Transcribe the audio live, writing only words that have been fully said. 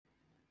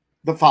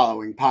The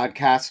following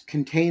podcast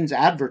contains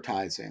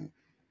advertising.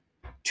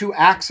 To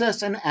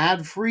access an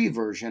ad-free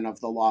version of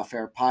the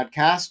Lawfare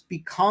podcast,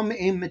 become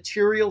a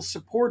material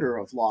supporter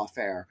of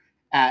Lawfare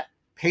at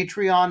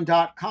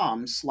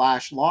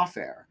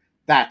patreon.com/lawfare.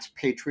 That's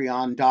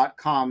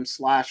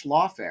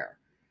patreon.com/lawfare.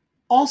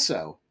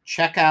 Also,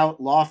 check out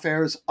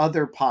Lawfare's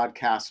other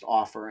podcast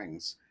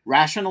offerings: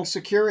 Rational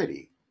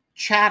Security,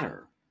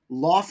 Chatter,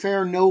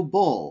 Lawfare No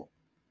Bull,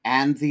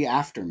 and The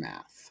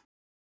Aftermath.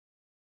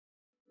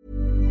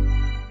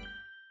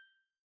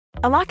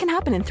 A lot can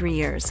happen in 3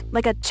 years,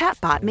 like a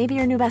chatbot may be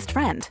your new best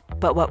friend.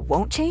 But what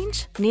won't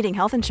change? Needing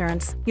health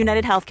insurance.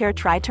 United Healthcare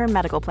Tri-Term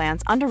Medical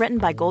Plans, underwritten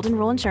by Golden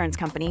Rule Insurance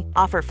Company,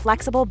 offer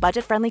flexible,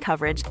 budget-friendly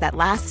coverage that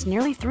lasts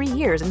nearly 3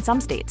 years in some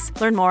states.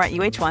 Learn more at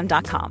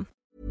uh1.com.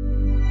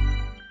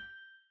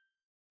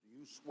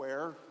 You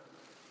swear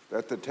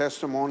that the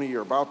testimony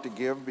you're about to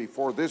give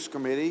before this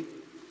committee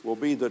will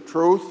be the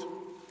truth,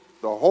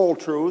 the whole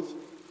truth,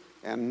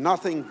 and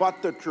nothing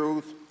but the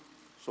truth,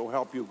 so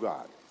help you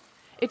God.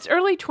 It's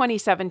early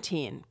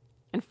 2017,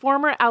 and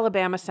former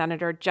Alabama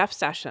Senator Jeff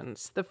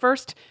Sessions, the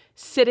first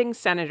sitting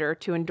senator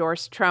to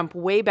endorse Trump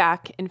way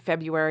back in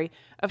February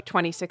of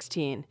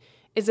 2016,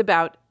 is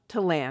about to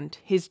land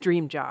his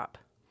dream job.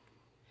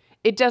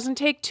 It doesn't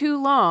take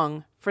too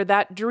long for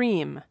that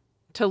dream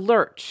to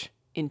lurch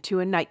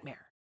into a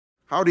nightmare.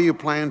 How do you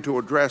plan to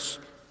address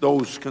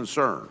those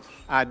concerns?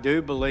 I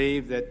do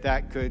believe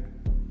that could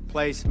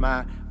place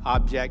my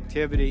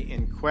objectivity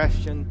in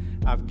question.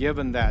 I've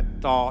given that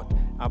thought.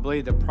 I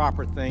believe the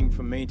proper thing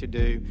for me to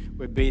do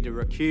would be to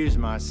recuse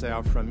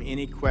myself from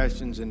any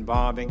questions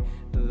involving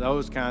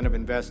those kind of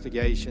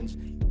investigations.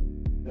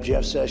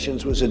 Jeff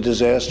Sessions was a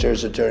disaster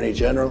as Attorney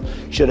General.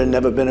 Should have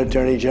never been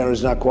Attorney General.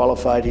 He's not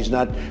qualified. He's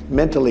not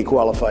mentally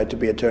qualified to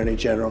be Attorney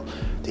General.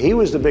 He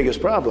was the biggest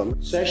problem.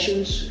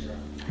 Sessions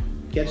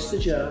gets the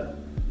job.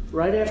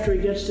 Right after he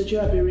gets the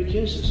job, he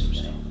recuses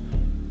himself.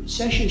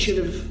 Sessions should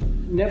have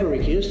never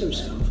recused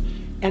himself.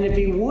 And if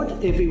he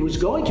was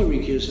going to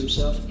recuse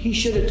himself, he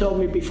should have told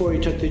me before he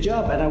took the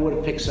job, and I would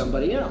have picked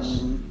somebody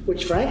else,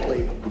 which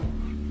frankly,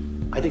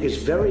 I think is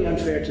very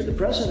unfair to the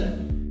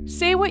president.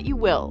 Say what you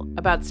will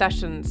about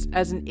Sessions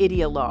as an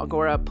ideologue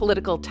or a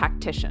political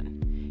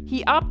tactician.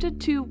 He opted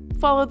to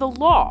follow the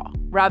law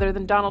rather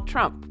than Donald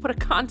Trump, put a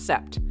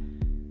concept.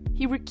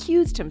 He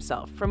recused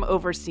himself from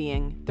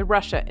overseeing the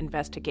Russia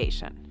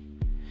investigation.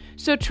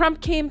 So Trump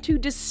came to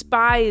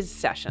despise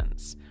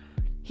Sessions.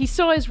 He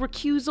saw his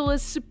recusal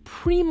as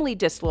supremely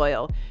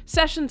disloyal.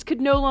 Sessions could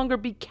no longer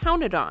be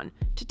counted on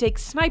to take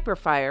sniper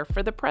fire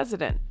for the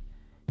president.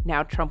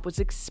 Now Trump was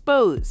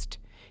exposed.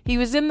 He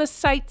was in the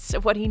sights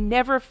of what he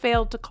never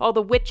failed to call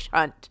the witch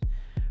hunt,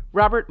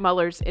 Robert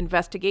Mueller's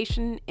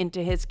investigation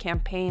into his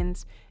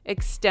campaign's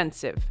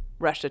extensive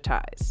Russia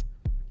ties.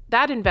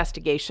 That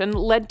investigation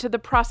led to the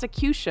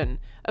prosecution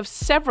of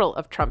several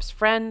of Trump's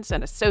friends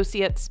and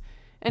associates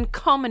and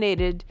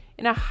culminated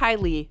in a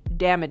highly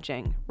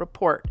damaging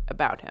report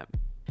about him.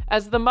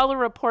 As the Mueller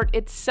report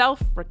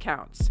itself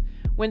recounts,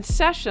 when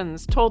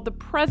Sessions told the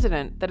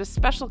president that a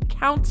special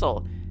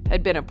counsel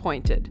had been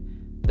appointed,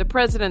 the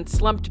president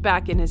slumped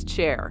back in his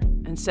chair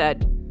and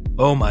said,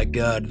 "Oh my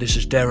God, this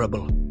is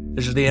terrible.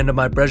 This is the end of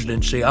my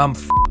presidency. I'm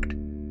f***ed.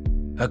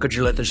 How could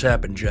you let this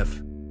happen, Jeff?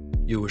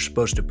 You were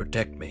supposed to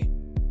protect me.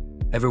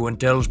 Everyone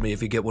tells me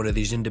if you get one of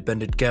these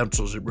independent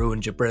counsels, it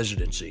ruins your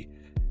presidency.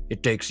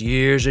 It takes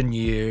years and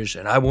years,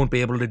 and I won't be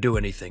able to do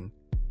anything.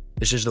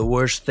 This is the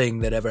worst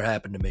thing that ever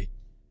happened to me."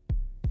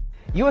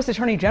 U.S.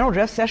 Attorney General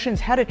Jeff Sessions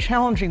had a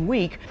challenging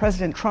week.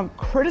 President Trump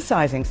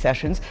criticizing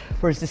Sessions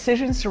for his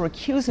decisions to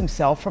recuse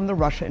himself from the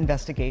Russia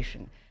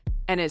investigation.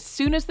 And as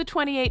soon as the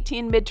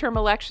 2018 midterm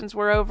elections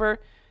were over,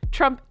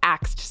 Trump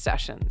axed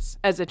Sessions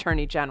as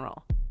Attorney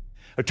General.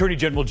 Attorney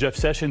General Jeff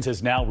Sessions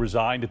has now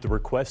resigned at the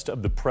request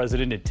of the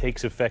president. It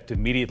takes effect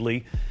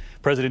immediately.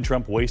 President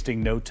Trump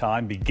wasting no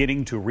time,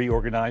 beginning to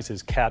reorganize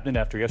his cabinet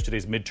after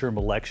yesterday's midterm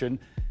election.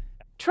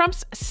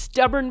 Trump's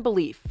stubborn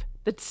belief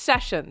that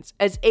Sessions,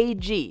 as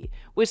AG,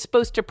 was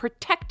supposed to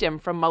protect him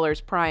from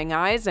Mueller's prying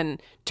eyes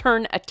and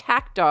turn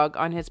attack dog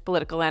on his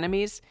political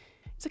enemies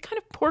is a kind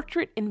of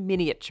portrait in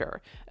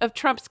miniature of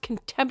Trump's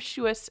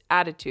contemptuous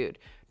attitude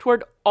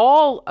toward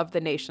all of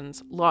the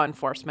nation's law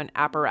enforcement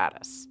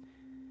apparatus.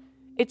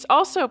 It's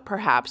also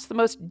perhaps the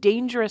most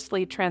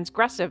dangerously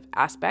transgressive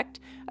aspect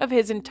of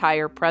his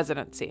entire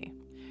presidency.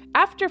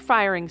 After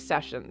firing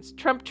Sessions,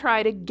 Trump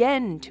tried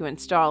again to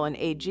install an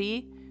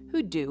AG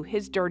who'd do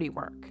his dirty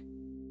work.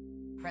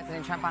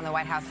 President Trump on the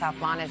White House South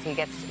Lawn as he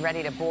gets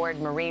ready to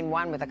board Marine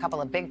One with a couple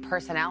of big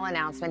personnel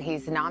announcements.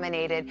 He's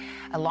nominated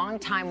a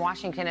longtime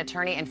Washington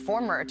attorney and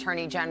former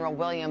Attorney General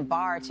William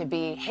Barr to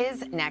be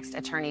his next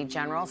Attorney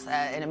General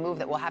in a move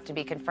that will have to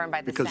be confirmed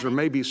by the Senate. Because there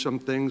may be some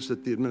things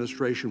that the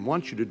administration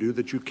wants you to do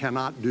that you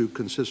cannot do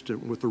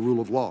consistent with the rule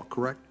of law,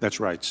 correct? That's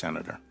right,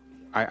 Senator.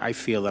 I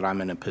feel that I'm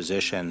in a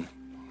position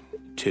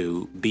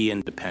to be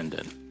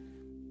independent.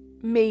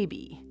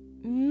 Maybe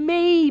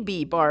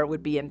Barr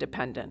would be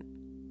independent.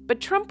 But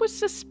Trump was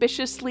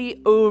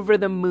suspiciously over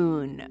the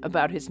moon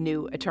about his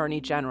new attorney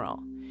general.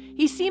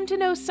 He seemed to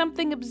know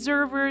something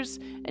observers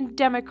and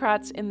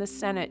Democrats in the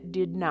Senate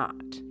did not.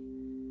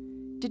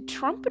 Did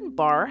Trump and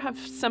Barr have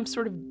some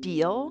sort of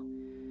deal?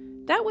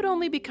 That would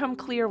only become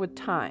clear with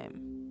time.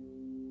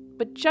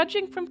 But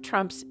judging from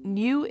Trump's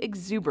new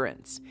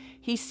exuberance,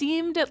 he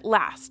seemed at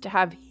last to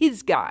have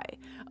his guy,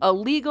 a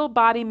legal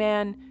body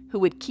man who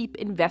would keep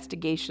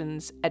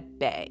investigations at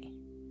bay.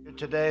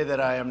 Today that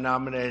I am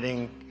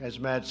nominating, as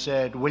Matt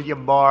said,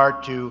 William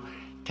Barr to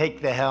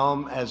take the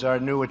helm as our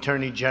new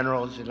Attorney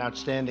General. He's an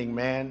outstanding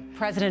man.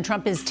 President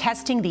Trump is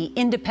testing the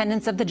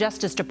independence of the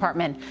Justice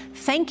Department,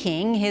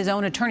 thanking his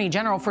own Attorney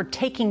General for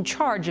taking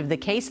charge of the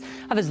case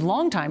of his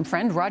longtime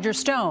friend Roger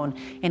Stone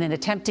in an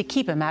attempt to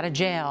keep him out of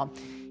jail.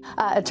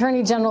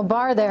 Attorney General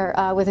Barr there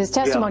with his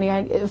testimony.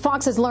 Yeah.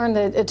 Fox has learned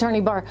that Attorney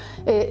Barr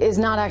is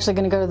not actually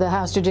going to go to the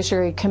House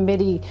Judiciary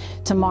Committee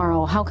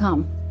tomorrow. How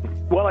come?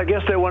 Well, I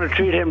guess they want to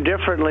treat him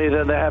differently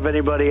than they have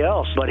anybody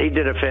else. But he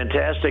did a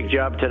fantastic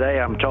job today,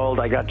 I'm told.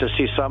 I got to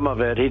see some of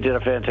it. He did a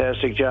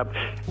fantastic job.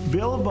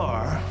 Bill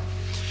Barr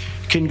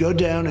can go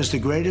down as the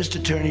greatest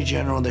Attorney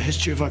General in the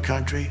history of our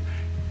country,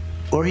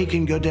 or he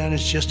can go down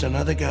as just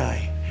another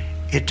guy.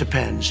 It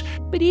depends.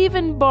 But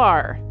even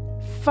Barr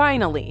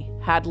finally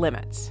had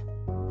limits.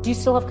 Do you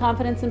still have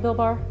confidence in Bill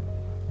Barr?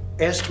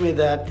 Ask me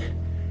that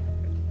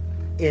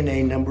in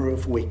a number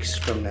of weeks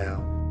from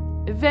now.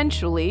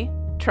 Eventually,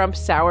 Trump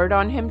soured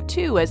on him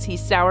too, as he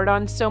soured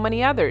on so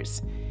many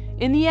others.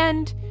 In the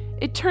end,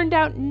 it turned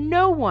out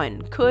no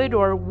one could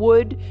or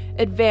would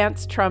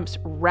advance Trump's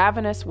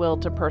ravenous will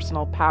to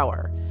personal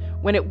power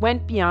when it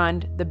went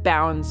beyond the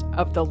bounds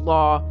of the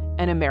law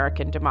and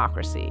American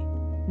democracy.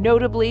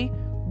 Notably,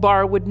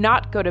 Barr would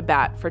not go to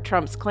bat for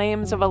Trump's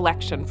claims of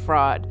election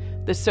fraud,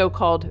 the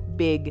so-called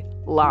big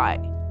lie.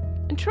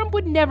 And Trump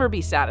would never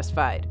be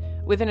satisfied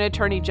with an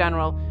attorney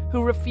general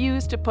who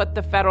refused to put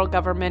the federal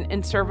government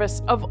in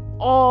service of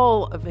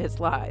all of his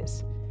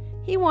lies.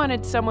 He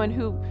wanted someone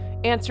who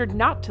answered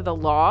not to the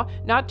law,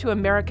 not to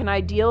American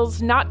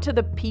ideals, not to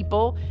the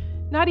people,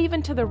 not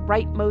even to the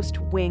rightmost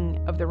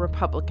wing of the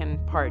Republican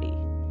Party.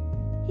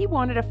 He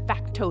wanted a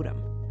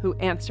factotum who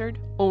answered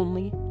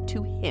only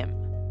to him.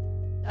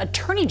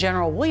 Attorney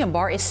General William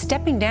Barr is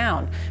stepping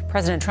down.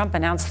 President Trump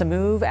announced the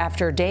move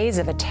after days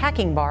of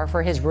attacking Barr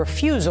for his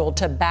refusal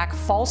to back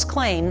false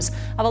claims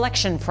of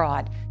election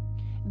fraud.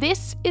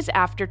 This is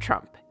After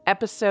Trump,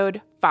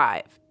 Episode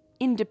 5,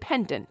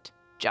 Independent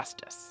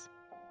Justice.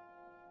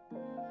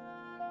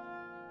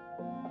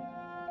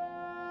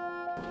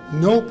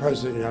 No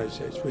president of the United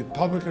States,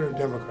 Republican or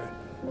Democrat,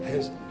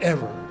 has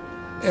ever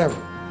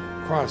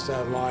crossed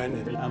that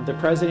line. The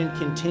president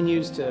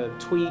continues to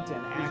tweet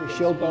and act.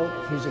 He's a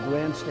showboat. He's a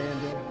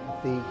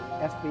grandstander. The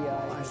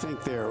FBI. I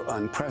think they're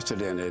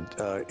unprecedented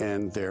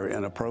in their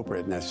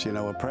inappropriateness. You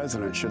know, a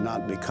president should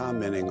not be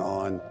commenting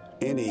on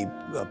any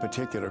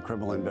particular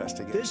criminal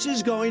investigation. This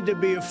is going to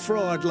be a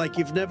fraud like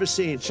you've never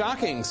seen.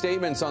 Shocking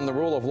statements on the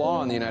rule of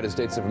law in the United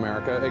States of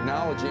America,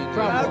 acknowledging...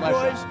 Proud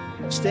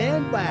Boys,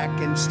 stand back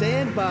and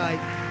stand by.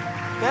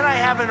 Then I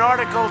have an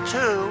Article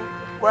 2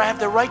 where I have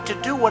the right to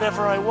do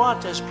whatever I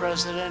want as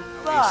president.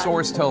 A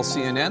source tells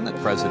CNN that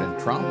President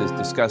Trump is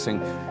discussing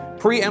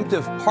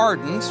preemptive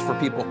pardons for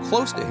people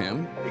close to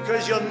him.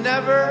 Because you'll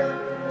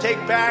never take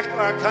back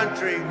our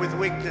country with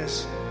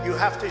weakness. You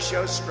have to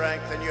show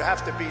strength and you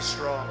have to be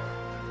strong.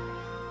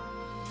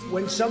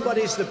 When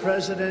somebody's the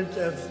president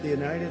of the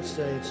United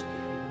States,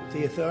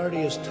 the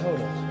authority is total.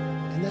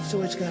 And that's the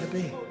way it's got to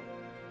be.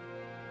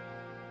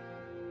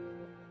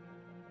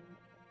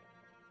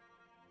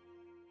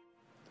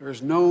 There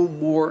is no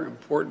more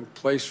important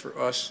place for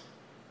us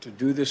to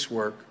do this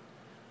work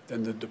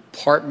than the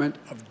Department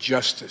of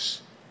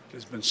Justice. It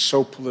has been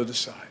so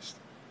politicized.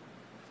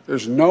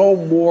 There's no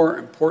more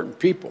important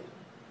people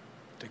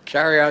to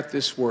carry out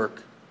this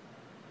work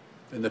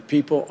than the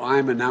people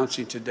I'm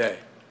announcing today.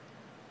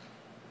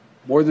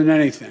 More than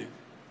anything,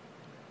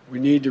 we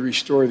need to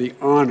restore the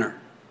honor,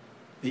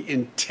 the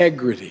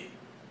integrity,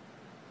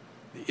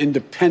 the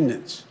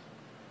independence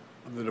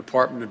of the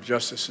Department of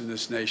Justice in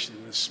this nation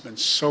that's been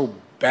so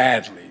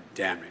badly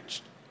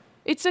damaged.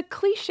 It's a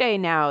cliche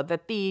now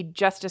that the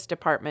Justice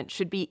Department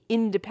should be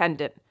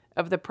independent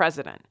of the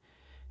president.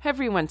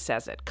 Everyone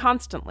says it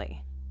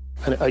constantly.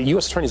 A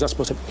U.S. attorney is not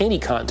supposed to have any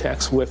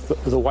contacts with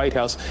the White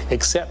House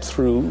except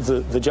through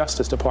the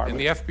Justice Department.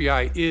 And the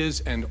FBI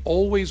is and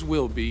always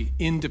will be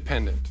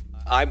independent.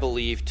 I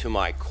believe to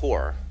my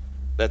core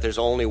that there's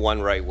only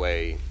one right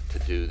way to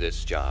do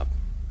this job,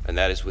 and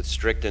that is with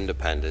strict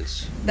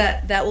independence.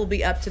 That will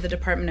be up to the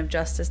Department of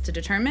Justice to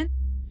determine.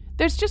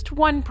 There's just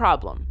one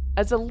problem.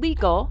 As a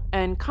legal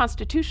and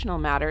constitutional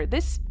matter,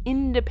 this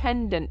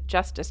independent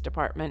Justice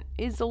Department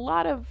is a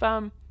lot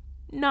of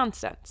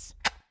nonsense.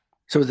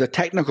 So as a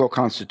technical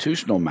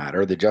constitutional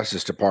matter, the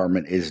Justice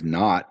Department is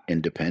not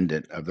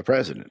independent of the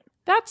president.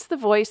 That's the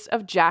voice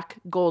of Jack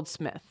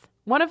Goldsmith,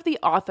 one of the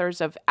authors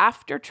of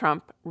After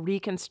Trump,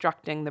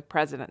 Reconstructing the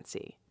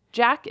Presidency.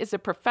 Jack is a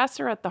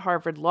professor at the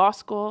Harvard Law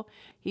School.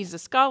 He's a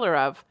scholar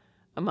of,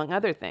 among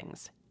other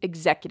things,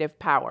 executive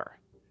power.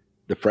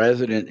 The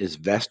president is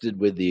vested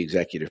with the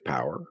executive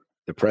power.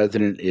 The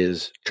president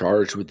is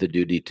charged with the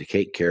duty to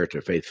take care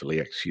to faithfully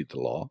execute the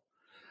law.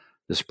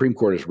 The Supreme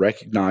Court has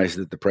recognized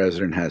that the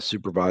president has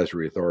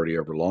supervisory authority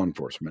over law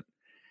enforcement,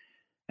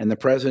 and the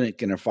president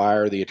can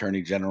fire the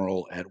attorney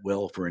general at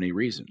will for any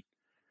reason.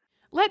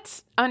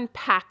 Let's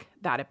unpack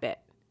that a bit.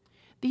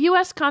 The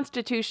U.S.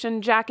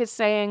 Constitution, Jack is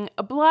saying,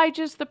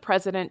 obliges the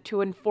president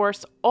to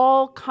enforce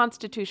all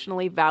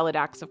constitutionally valid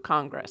acts of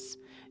Congress,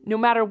 no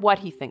matter what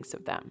he thinks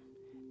of them.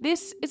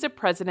 This is a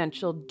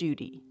presidential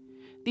duty.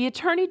 The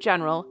Attorney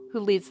General, who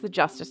leads the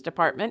Justice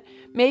Department,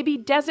 may be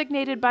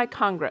designated by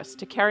Congress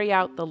to carry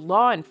out the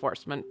law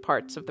enforcement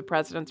parts of the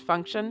president's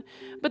function,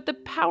 but the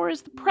power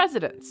is the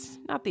president's,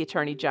 not the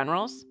Attorney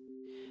General's.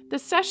 The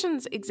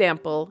Sessions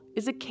example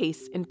is a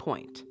case in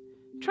point.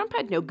 Trump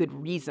had no good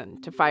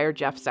reason to fire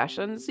Jeff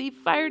Sessions. He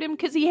fired him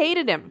because he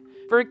hated him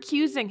for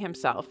accusing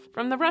himself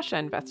from the Russia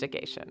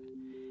investigation.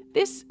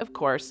 This, of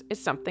course,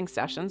 is something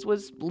Sessions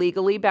was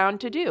legally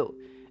bound to do,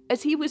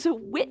 as he was a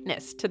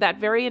witness to that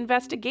very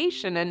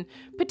investigation and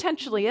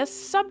potentially a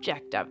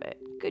subject of it.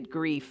 Good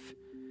grief.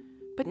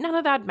 But none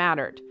of that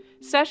mattered.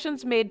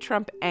 Sessions made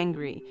Trump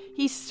angry.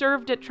 He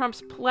served at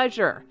Trump's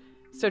pleasure.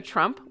 So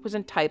Trump was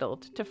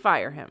entitled to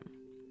fire him.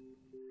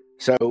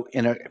 So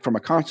from a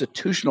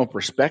constitutional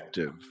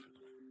perspective,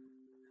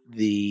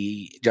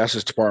 the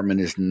Justice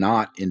Department is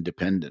not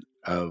independent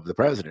of the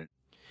president.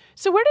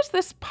 So where does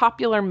this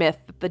popular myth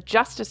that the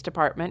Justice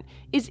Department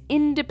is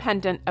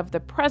independent of the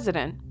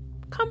president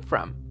come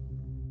from?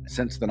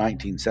 Since the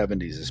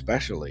 1970s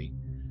especially,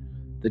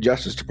 the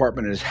Justice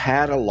Department has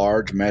had a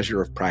large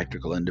measure of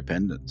practical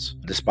independence,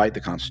 despite the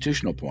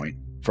constitutional point,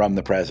 from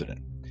the president.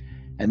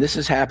 And this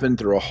has happened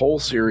through a whole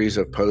series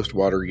of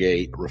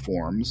post-Watergate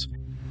reforms.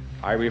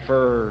 I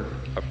refer,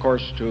 of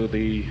course, to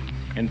the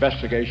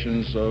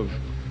investigations of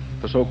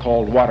the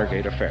so-called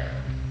Watergate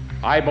affair.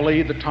 I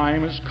believe the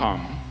time has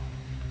come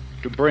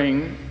to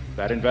bring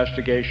that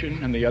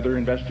investigation and the other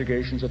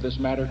investigations of this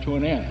matter to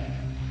an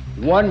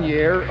end. 1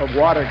 year of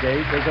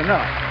Watergate is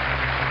enough.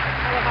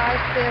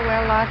 Televised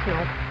farewell last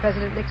night,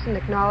 President Nixon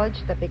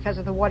acknowledged that because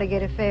of the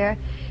Watergate affair,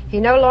 he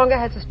no longer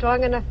has a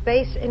strong enough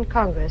base in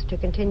Congress to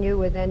continue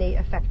with any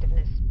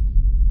effectiveness.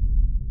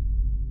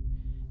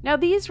 Now,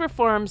 these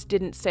reforms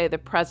didn't say the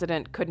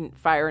president couldn't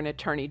fire an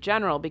attorney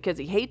general because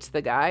he hates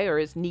the guy or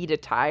his neat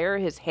attire,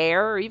 his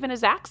hair, or even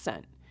his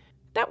accent.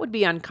 That would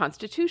be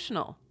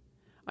unconstitutional.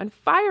 On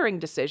firing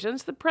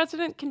decisions, the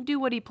president can do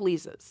what he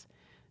pleases.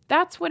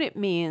 That's what it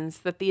means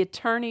that the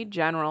attorney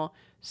general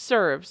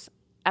serves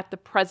at the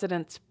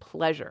president's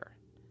pleasure.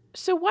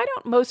 So why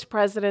don't most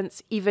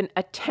presidents even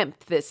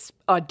attempt this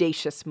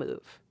audacious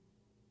move?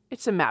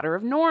 It's a matter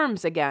of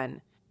norms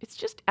again. It's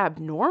just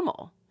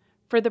abnormal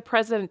for the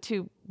president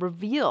to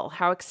reveal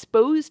how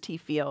exposed he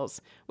feels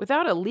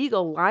without a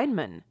legal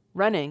lineman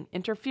running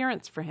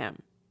interference for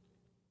him.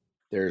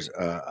 There's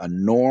a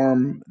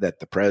norm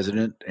that the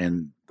president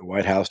and the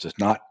White House does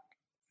not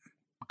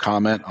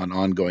comment on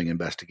ongoing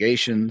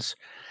investigations.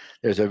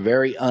 There's a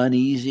very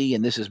uneasy,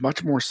 and this is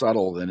much more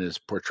subtle than is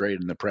portrayed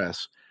in the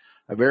press,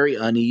 a very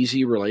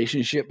uneasy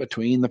relationship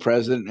between the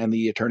president and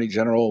the attorney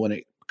general when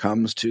it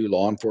comes to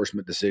law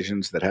enforcement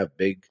decisions that have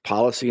big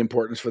policy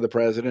importance for the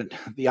president.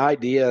 The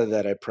idea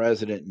that a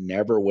president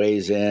never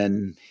weighs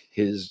in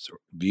his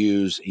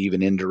views,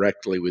 even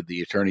indirectly, with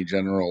the attorney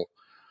general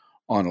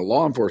on a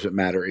law enforcement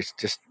matter, it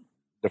just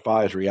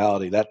defies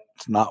reality. That's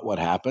not what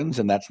happens,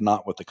 and that's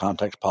not what the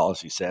context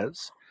policy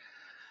says.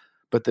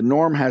 But the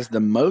norm has the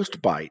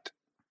most bite,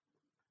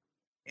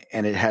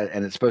 and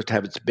it's supposed to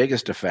have its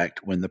biggest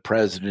effect when the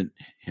president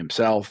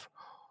himself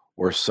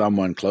or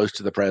someone close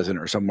to the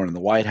president or someone in the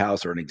White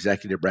House or an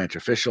executive branch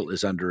official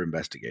is under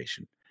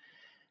investigation.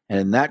 And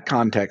in that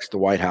context, the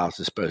White House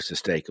is supposed to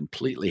stay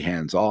completely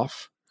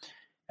hands-off,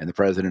 and the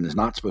president is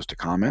not supposed to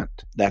comment.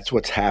 That's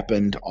what's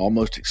happened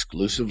almost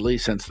exclusively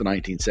since the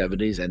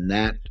 1970s, and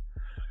that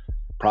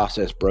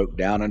process broke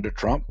down under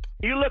Trump.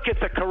 You look at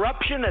the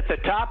corruption at the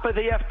top of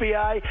the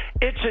FBI,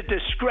 it's a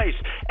disgrace.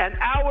 And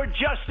our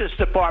Justice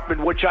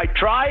Department, which I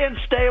try and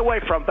stay away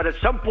from, but at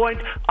some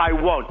point I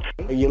won't.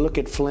 You look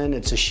at Flynn,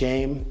 it's a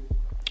shame,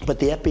 but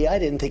the FBI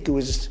didn't think he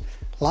was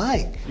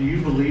lying. Do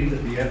you believe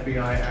that the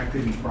FBI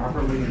acted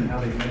improperly in how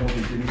they handled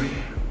his interview?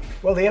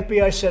 Well, the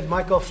FBI said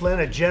Michael Flynn,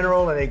 a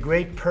general and a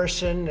great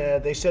person,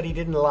 they said he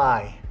didn't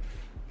lie.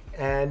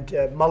 And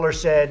Mueller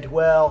said,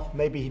 well,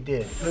 maybe he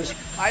did.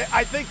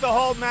 I think the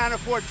whole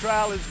Manafort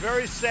trial is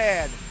very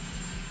sad.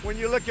 When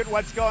you look at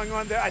what's going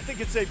on there, I think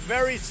it's a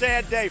very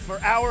sad day for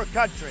our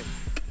country.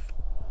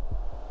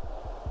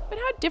 But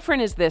how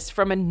different is this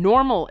from a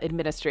normal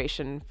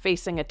administration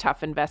facing a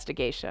tough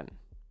investigation?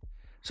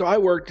 So I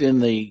worked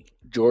in the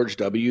George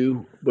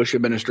W. Bush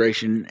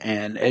administration,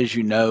 and as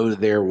you know,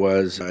 there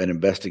was an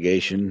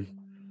investigation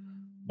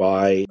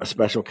by a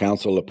special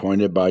counsel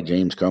appointed by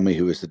James Comey,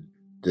 who is the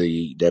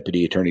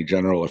Deputy Attorney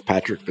General of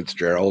Patrick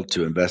Fitzgerald,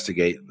 to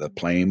investigate the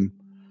Plame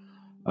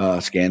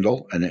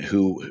scandal and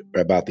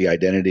about the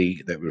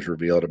identity that was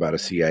revealed about a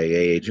CIA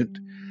agent.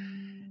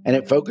 And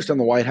it focused on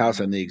the White House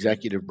and the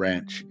executive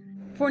branch.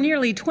 For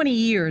nearly 20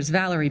 years,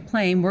 Valerie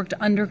Plame worked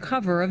under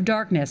cover of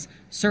darkness,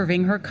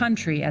 serving her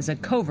country as a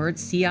covert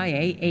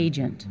CIA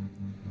agent.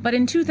 But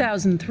in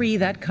 2003,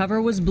 that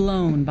cover was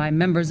blown by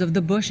members of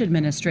the Bush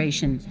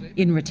administration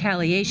in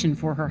retaliation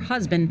for her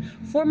husband,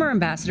 former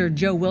Ambassador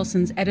Joe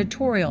Wilson's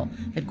editorial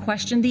that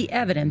questioned the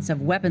evidence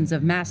of weapons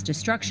of mass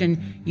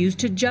destruction used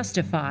to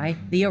justify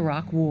the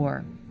Iraq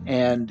War.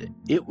 And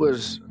it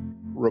was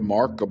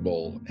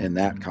remarkable in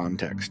that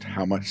context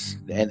how much,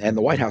 and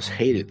the White House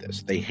hated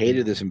this. They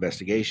hated this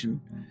investigation.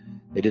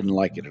 They didn't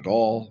like it at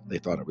all. They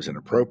thought it was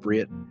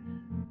inappropriate.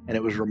 And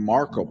it was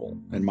remarkable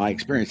in my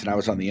experience, and I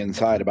was on the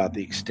inside, about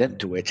the extent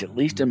to which, at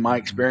least in my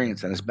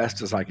experience, and as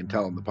best as I can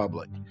tell in the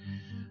public,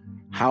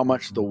 how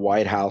much the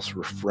White House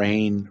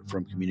refrained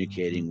from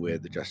communicating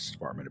with the Justice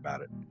Department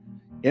about it,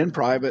 in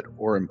private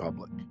or in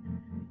public.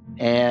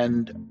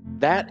 And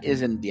that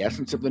isn't the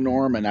essence of the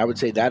norm, and I would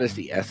say that is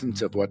the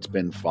essence of what's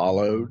been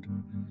followed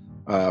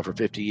for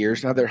 50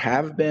 years. Now, there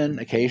have been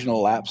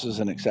occasional lapses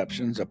and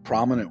exceptions. A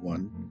prominent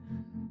one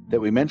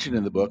that we mentioned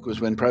in the book was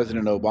when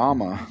President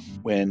Obama,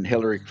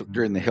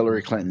 during the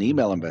Hillary Clinton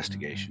email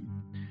investigation,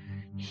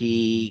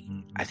 he,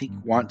 I think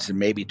once and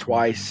maybe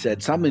twice,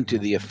 said something to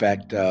the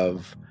effect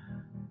of,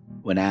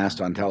 when asked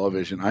on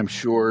television, "I'm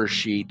sure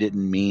she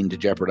didn't mean to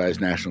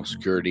jeopardize national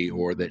security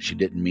or that she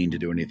didn't mean to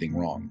do anything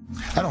wrong."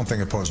 I don't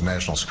think it posed a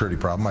national security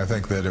problem. I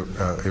think that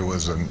it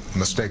was a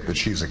mistake that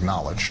she's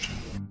acknowledged.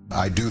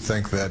 I do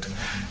think that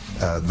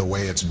the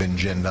way it's been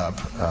ginned up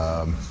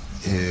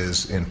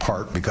is in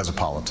part because of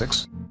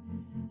politics.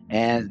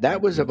 And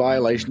that was a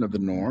violation of the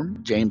norm.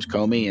 James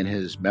Comey, in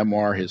his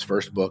memoir, his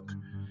first book,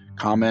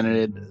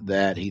 commented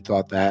that he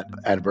thought that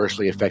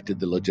adversely affected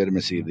the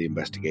legitimacy of the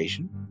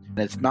investigation. And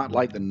it's not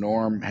like the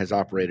norm has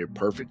operated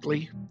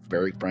perfectly.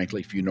 Very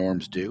frankly, few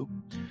norms do.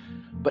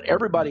 But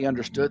everybody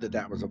understood that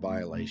that was a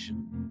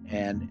violation.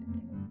 And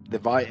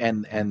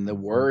the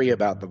worry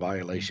about the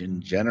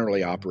violation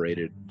generally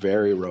operated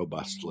very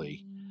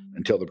robustly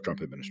until the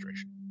Trump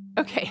administration.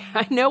 Okay,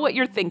 I know what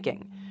you're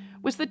thinking.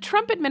 Was the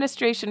Trump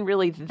administration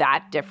really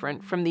that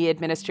different from the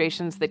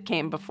administrations that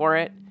came before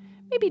it?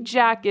 Maybe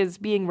Jack is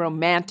being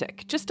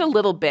romantic, just a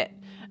little bit,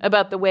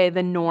 about the way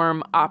the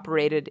norm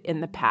operated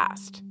in the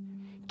past.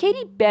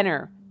 Katie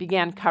Benner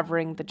began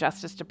covering the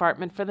Justice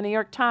Department for the New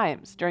York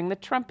Times during the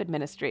Trump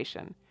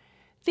administration.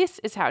 This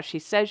is how she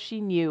says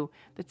she knew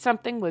that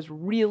something was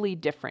really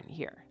different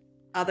here.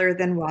 Other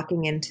than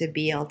walking into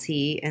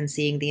BLT and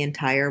seeing the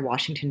entire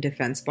Washington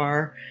Defense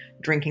Bar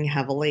drinking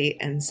heavily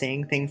and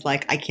saying things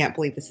like, "I can't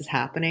believe this is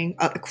happening,"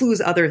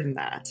 clues other than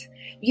that.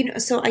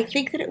 So I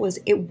think that it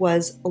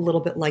was a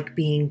little bit like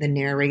being the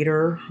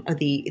narrator,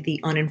 the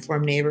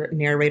uninformed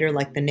narrator,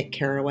 like the Nick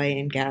Carraway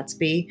in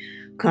Gatsby,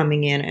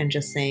 coming in and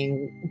just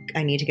saying,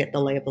 "I need to get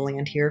the lay of the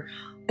land here."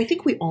 I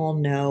think we all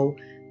know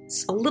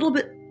a little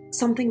bit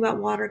something about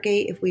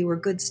Watergate. If we were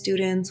good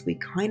students, we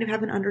kind of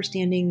have an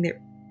understanding that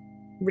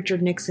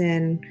Richard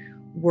Nixon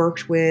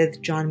worked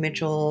with John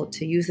Mitchell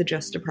to use the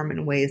Justice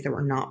Department in ways that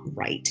were not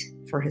right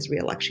for his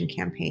reelection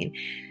campaign.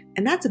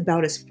 And that's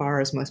about as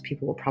far as most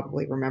people will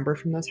probably remember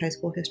from those high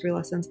school history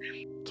lessons.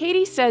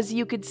 Katie says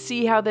you could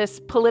see how this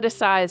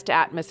politicized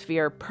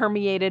atmosphere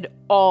permeated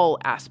all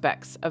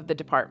aspects of the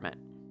department.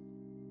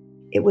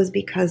 It was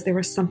because there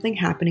was something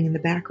happening in the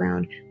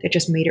background that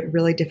just made it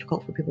really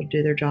difficult for people to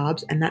do their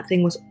jobs. And that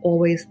thing was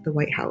always the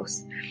White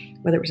House.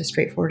 Whether it was a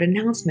straightforward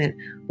announcement,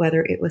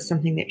 whether it was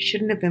something that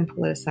shouldn't have been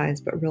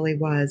politicized, but really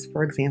was,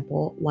 for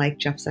example, like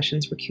Jeff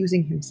Sessions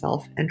recusing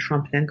himself and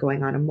Trump then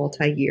going on a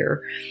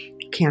multi-year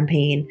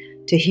campaign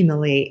to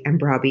humiliate and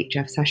browbeat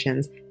Jeff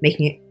Sessions,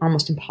 making it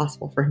almost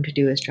impossible for him to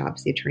do his job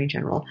as the Attorney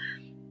General.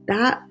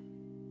 That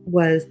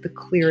was the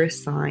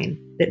clearest sign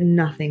that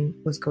nothing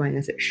was going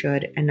as it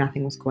should and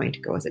nothing was going to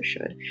go as it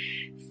should.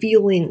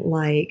 Feeling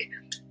like,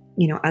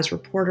 as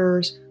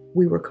reporters,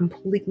 we were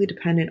completely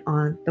dependent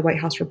on the White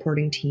House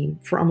reporting team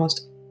for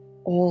almost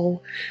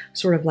all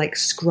sort of like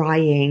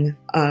scrying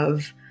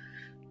of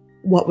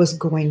what was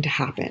going to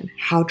happen,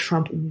 how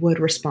Trump would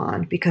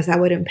respond, because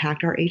that would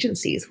impact our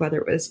agencies, whether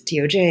it was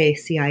DOJ,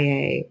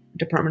 CIA,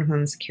 Department of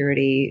Homeland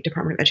Security,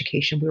 Department of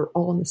Education. We were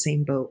all in the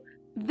same boat.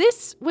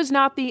 This was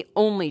not the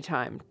only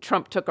time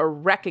Trump took a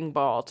wrecking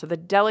ball to the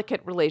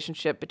delicate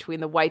relationship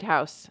between the White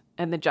House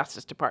and the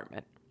Justice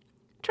Department.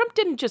 Trump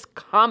didn't just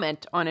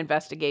comment on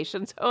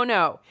investigations. Oh,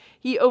 no.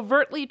 He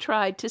overtly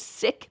tried to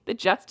sick the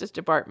Justice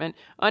Department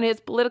on his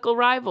political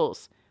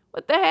rivals.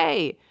 What the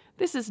hey?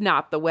 This is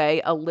not the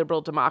way a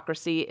liberal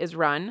democracy is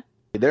run.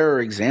 There are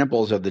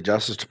examples of the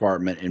Justice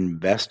Department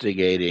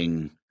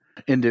investigating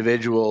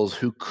individuals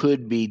who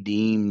could be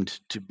deemed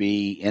to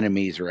be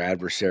enemies or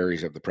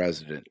adversaries of the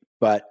president.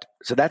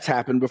 So that's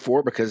happened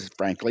before because,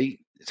 frankly,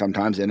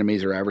 sometimes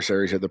enemies or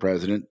adversaries of the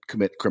president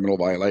commit criminal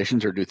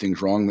violations or do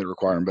things wrong that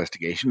require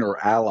investigation,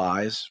 or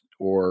allies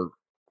or,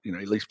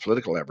 at least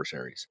political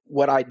adversaries.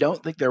 What I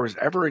don't think there was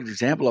ever an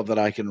example of that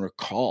I can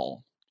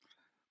recall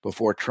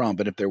before Trump,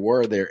 and if there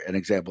was an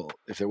example,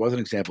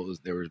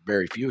 there were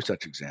very few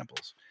such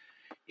examples,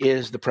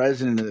 is the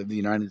president of the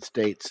United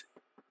States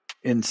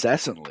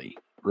incessantly,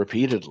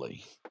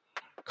 repeatedly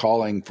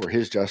calling for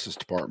his Justice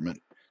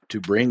Department to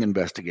bring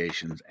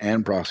investigations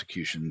and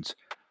prosecutions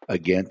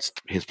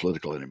against his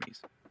political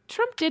enemies.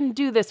 Trump didn't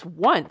do this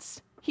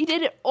once. He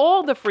did it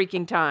all the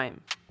freaking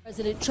time.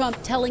 President Trump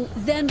telling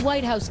then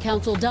White House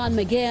counsel Don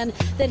McGahn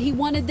that he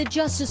wanted the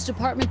Justice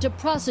Department to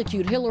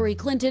prosecute Hillary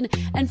Clinton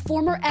and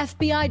former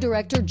FBI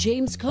Director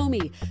James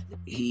Comey.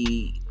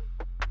 He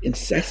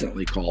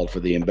incessantly called for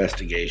the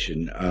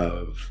investigation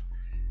of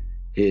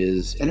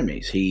his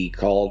enemies. He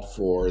called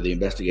for the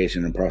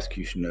investigation and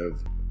prosecution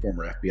of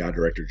former FBI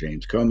Director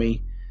James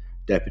Comey,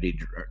 Deputy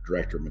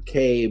Director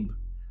McCabe,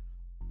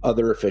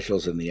 other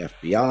officials in the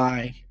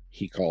FBI.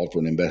 He called for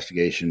an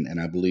investigation and,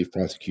 I believe,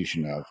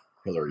 prosecution of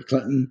Hillary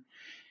Clinton.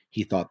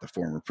 He thought the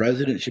former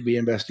president should be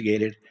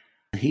investigated.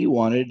 He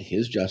wanted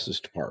his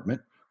Justice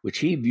Department, which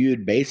he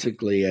viewed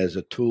basically as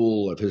a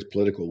tool of his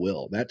political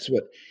will. That's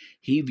what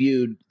he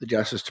viewed the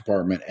Justice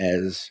Department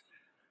as,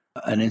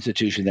 an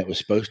institution that was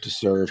supposed to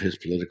serve his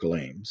political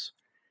aims.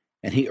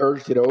 And he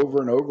urged it over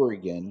and over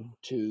again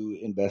to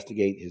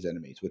investigate his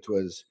enemies,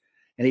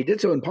 and he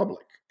did so in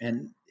public.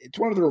 And it's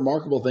one of the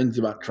remarkable things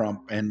about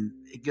Trump, and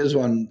it gives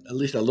one at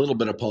least a little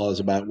bit of pause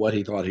about what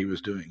he thought he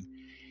was doing.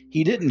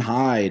 He didn't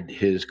hide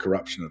his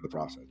corruption of the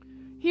process.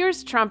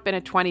 Here's Trump in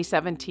a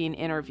 2017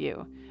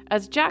 interview.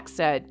 As Jack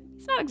said,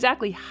 he's not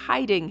exactly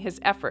hiding his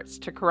efforts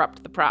to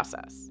corrupt the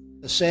process.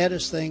 The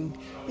saddest thing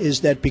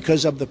is that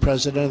because I'm the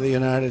President of the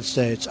United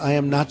States, I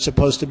am not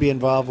supposed to be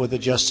involved with the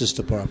Justice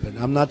Department.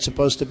 I'm not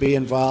supposed to be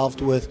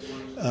involved with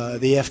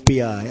the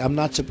FBI. I'm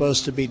not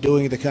supposed to be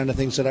doing the kind of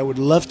things that I would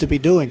love to be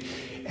doing.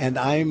 And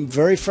I'm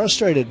very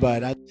frustrated by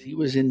it. He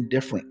was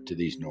indifferent to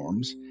these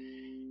norms.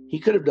 He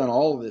could have done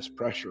all of this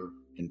pressure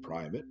in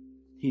private.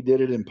 He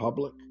did it in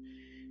public,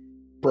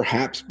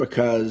 perhaps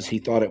because he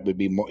thought it would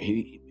be more,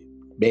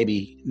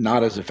 maybe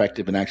not as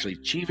effective in actually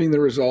achieving the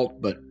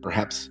result, but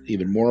perhaps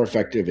even more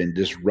effective in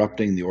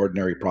disrupting the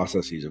ordinary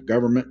processes of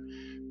government.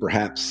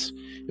 Perhaps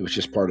it was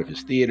just part of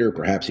his theater.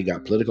 Perhaps he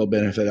got political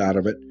benefit out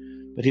of it.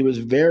 But he was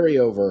very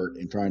overt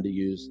in trying to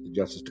use the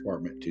Justice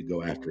Department to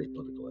go after his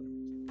political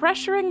enemies.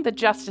 Pressuring the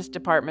Justice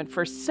Department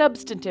for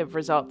substantive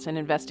results in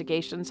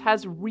investigations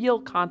has real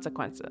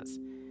consequences.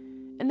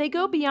 And they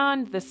go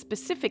beyond the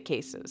specific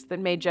cases that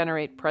may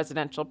generate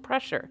presidential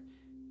pressure.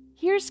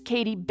 Here's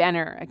Katie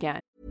Benner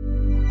again.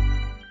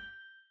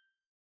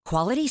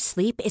 Quality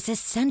sleep is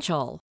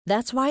essential.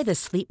 That's why the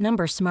Sleep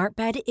Number Smart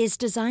Bed is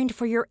designed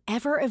for your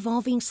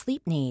ever-evolving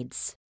sleep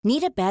needs.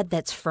 Need a bed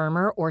that's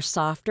firmer or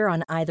softer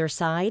on either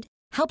side?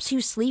 Helps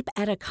you sleep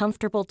at a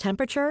comfortable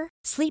temperature?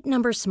 Sleep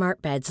Number Smart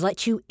Beds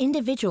let you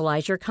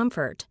individualize your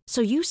comfort,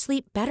 so you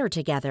sleep better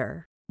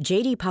together.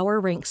 J.D. Power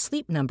ranks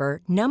Sleep Number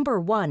number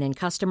 1 in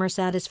customer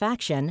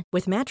satisfaction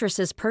with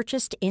mattresses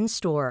purchased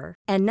in-store.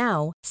 And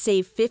now,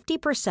 save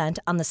 50%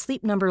 on the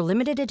Sleep Number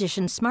Limited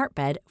Edition Smart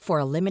Bed for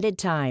a limited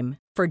time.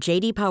 For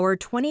J.D. Power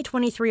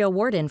 2023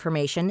 award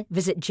information,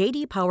 visit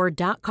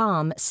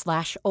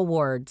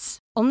jdpower.com/awards.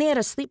 Only at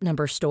a Sleep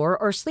Number store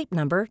or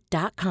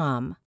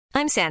sleepnumber.com.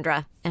 I'm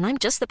Sandra, and I'm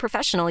just the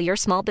professional your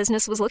small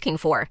business was looking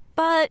for.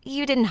 But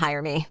you didn't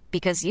hire me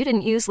because you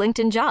didn't use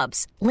LinkedIn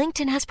Jobs.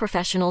 LinkedIn has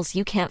professionals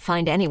you can't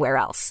find anywhere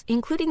else,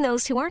 including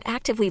those who aren't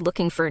actively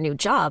looking for a new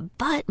job,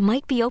 but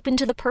might be open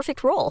to the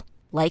perfect role,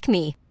 like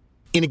me.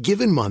 In a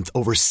given month,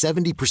 over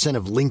 70%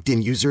 of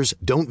LinkedIn users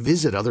don't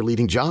visit other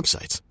leading job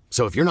sites.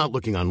 So if you're not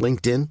looking on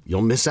LinkedIn,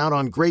 you'll miss out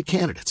on great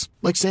candidates,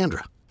 like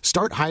Sandra.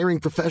 Start hiring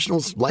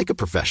professionals like a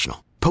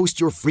professional. Post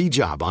your free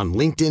job on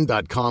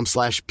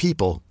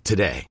linkedin.com/people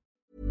today.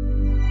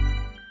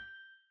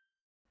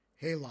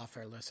 Hey,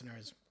 Lawfare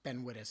listeners,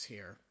 Ben Wittes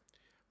here.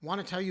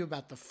 Want to tell you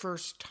about the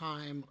first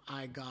time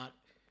I got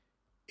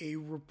a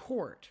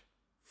report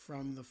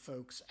from the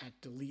folks at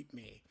Delete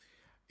Me.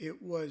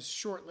 It was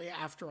shortly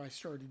after I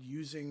started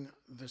using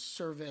the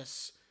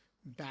service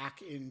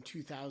back in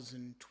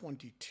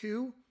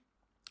 2022,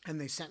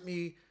 and they sent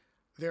me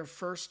their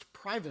first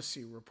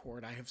privacy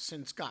report. I have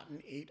since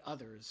gotten 8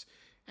 others,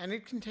 and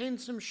it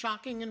contained some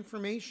shocking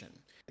information.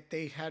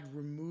 They had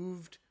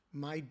removed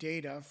my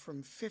data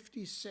from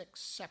 56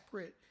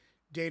 separate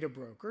data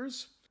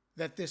brokers,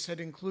 that this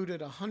had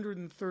included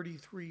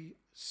 133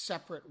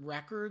 separate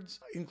records,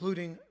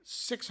 including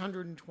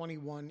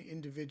 621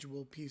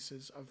 individual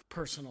pieces of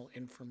personal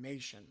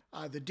information.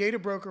 The data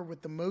broker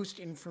with the most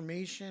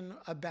information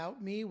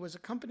about me was a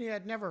company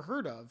I'd never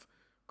heard of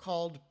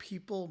called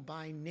People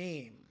by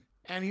Name.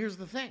 And here's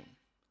the thing.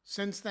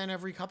 Since then,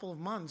 every couple of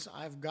months,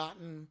 I've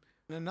gotten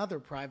another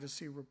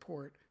privacy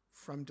report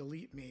from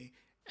Delete Me,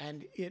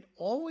 and it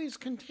always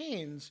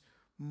contains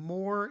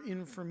more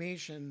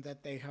information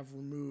that they have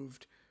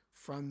removed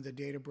from the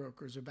data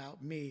brokers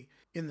about me.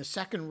 In the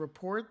second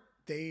report,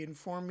 they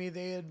informed me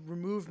they had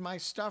removed my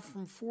stuff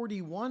from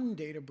 41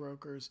 data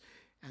brokers,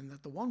 and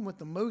that the one with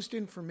the most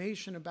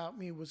information about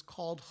me was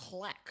called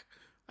HLEC.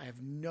 I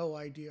have no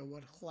idea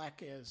what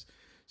HLEC is.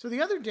 So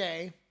the other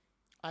day,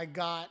 I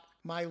got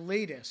my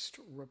latest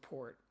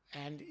report,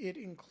 and it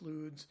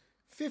includes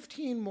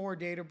 15 more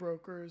data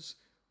brokers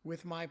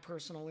with my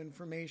personal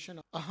information,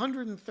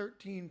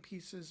 113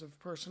 pieces of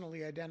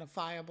personally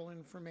identifiable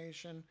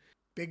information,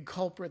 Big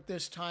culprit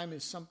this time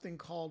is something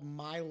called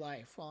My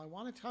Life. Well, I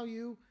want to tell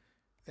you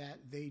that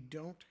they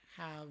don't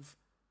have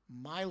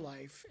My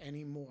Life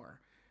anymore.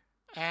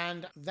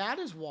 And that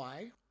is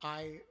why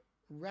I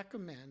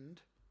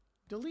recommend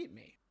Delete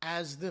Me.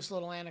 As this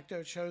little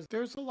anecdote shows,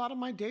 there's a lot of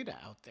my data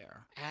out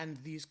there, and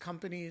these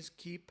companies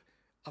keep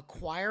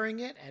acquiring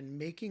it and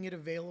making it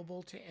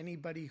available to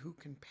anybody who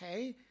can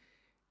pay.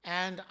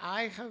 And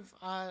I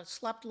have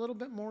slept a little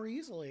bit more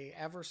easily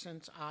ever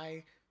since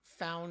I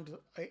found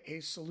a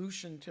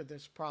solution to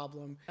this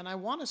problem. And I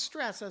want to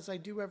stress, as I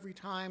do every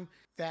time,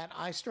 that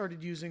I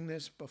started using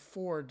this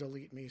before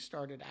Delete Me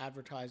started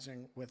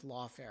advertising with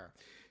Lawfare.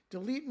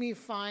 Delete Me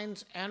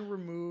finds and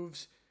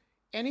removes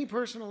any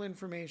personal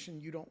information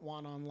you don't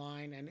want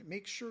online, and it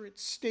makes sure it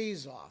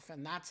stays off.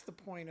 And that's the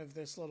point of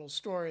this little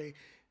story,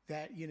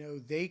 that, you know,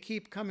 they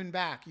keep coming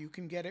back. You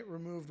can get it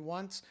removed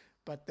once,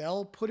 but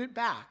they'll put it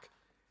back,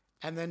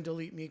 and then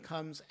Delete Me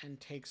comes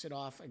and takes it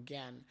off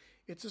again.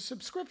 It's a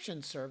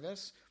subscription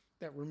service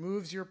that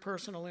removes your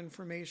personal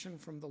information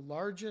from the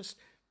largest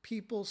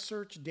people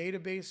search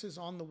databases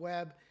on the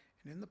web,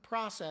 and in the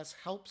process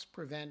helps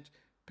prevent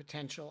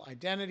potential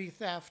identity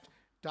theft,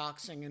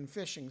 doxing, and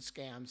phishing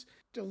scams.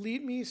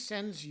 Delete Me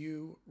sends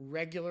you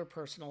regular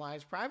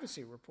personalized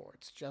privacy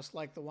reports, just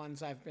like the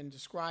ones I've been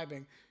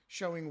describing,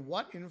 showing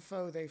what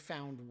info they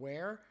found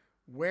where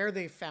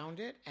they found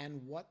it,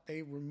 and what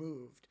they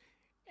removed.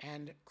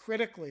 And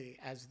critically,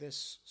 as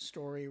this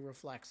story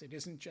reflects, it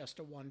isn't just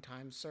a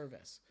one-time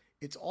service.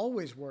 It's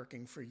always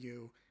working for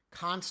you,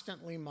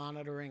 constantly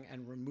monitoring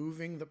and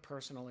removing the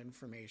personal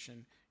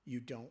information you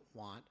don't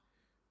want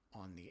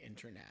on the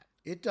internet.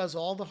 It does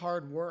all the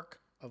hard work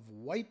of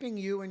wiping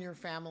you and your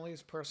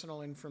family's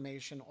personal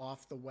information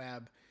off the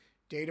web.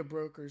 Data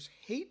brokers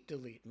hate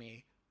Delete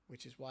Me,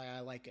 which is why I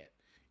like it.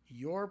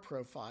 Your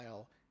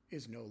profile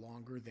is no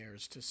longer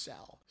theirs to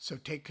sell. So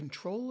take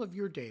control of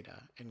your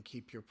data and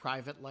keep your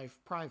private life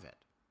private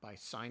by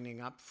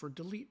signing up for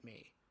Delete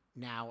Me,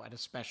 now at a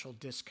special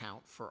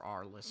discount for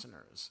our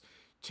listeners.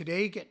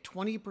 Today, get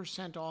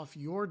 20% off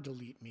your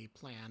Delete Me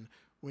plan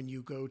when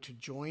you go to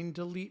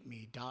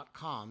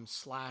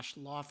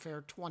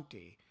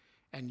joindeleteme.com/lawfare20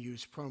 and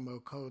use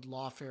promo code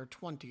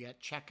lawfare20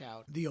 at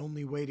checkout. The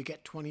only way to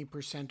get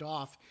 20%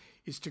 off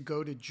is to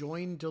go to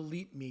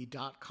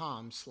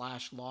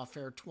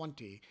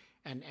joindeleteme.com/lawfare20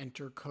 and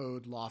enter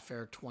code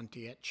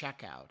lawfare20 at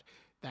checkout.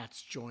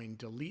 That's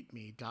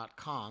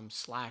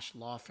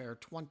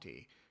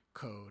joindeleteme.com/lawfare20,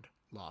 code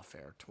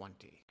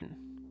lawfare20.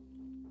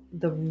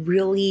 The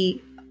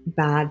really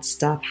bad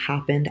stuff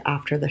happened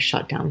after the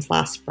shutdowns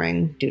last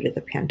spring due to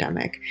the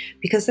pandemic,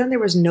 because then there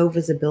was no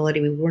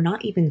visibility. We were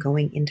not even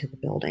going into the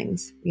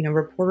buildings. You know,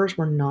 reporters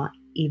were not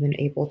even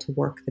able to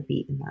work the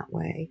beat in that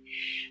way.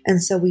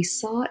 And so we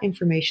saw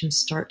information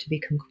start to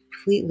become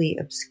completely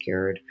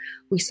obscured.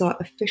 We saw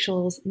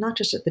officials, not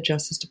just at the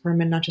Justice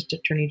Department, not just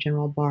Attorney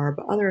General Barr,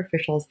 but other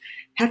officials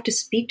have to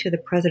speak to the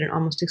president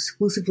almost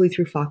exclusively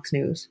through Fox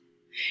News.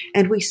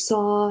 And we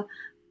saw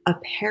a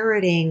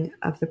parroting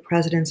of the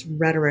president's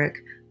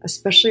rhetoric,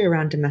 especially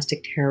around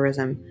domestic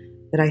terrorism,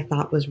 that I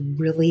thought was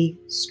really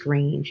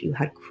strange. You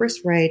had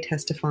Chris Wray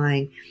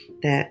testifying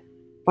that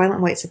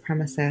violent white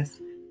supremacists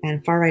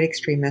and far-right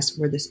extremists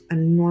were this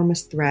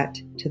enormous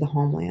threat to the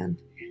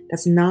homeland.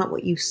 That's not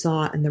what you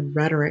saw in the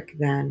rhetoric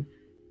then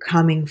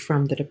coming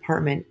from the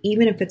department,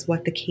 even if it's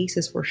what the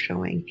cases were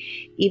showing.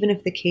 Even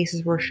if the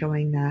cases were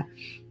showing that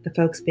the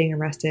folks being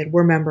arrested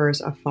were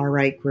members of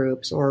far-right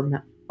groups or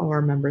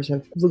members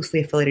of loosely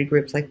affiliated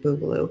groups like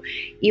Boogaloo.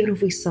 Even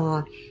if we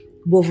saw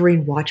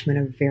Wolverine Watchmen,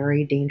 a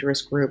very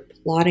dangerous group,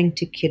 plotting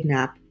to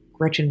kidnap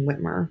Gretchen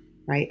Whitmer,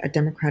 right, a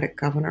Democratic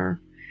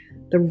governor,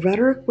 the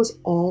rhetoric was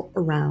all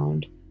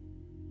around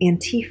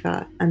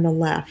Antifa and the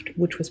left,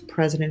 which was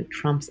President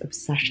Trump's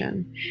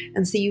obsession.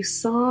 And so you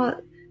saw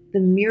the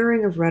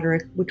mirroring of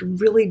rhetoric, which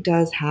really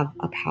does have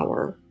a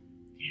power,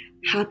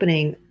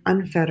 happening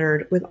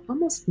unfettered with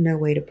almost no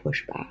way to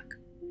push back.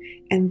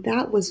 And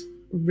that was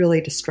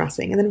really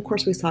distressing. And then, of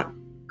course, we saw it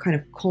kind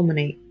of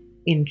culminate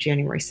in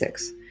January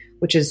 6th,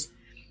 which is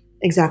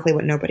exactly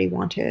what nobody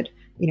wanted.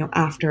 You know,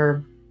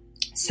 after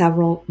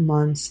several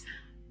months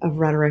of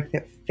rhetoric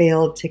that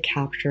failed to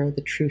capture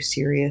the true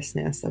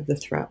seriousness of the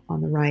threat on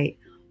the right,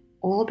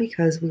 all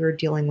because we were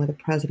dealing with a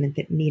president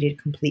that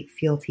needed complete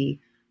fealty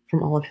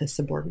from all of his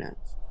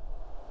subordinates.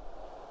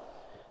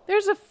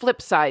 There's a flip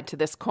side to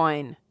this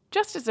coin.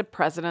 Just as a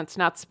president's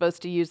not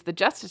supposed to use the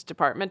Justice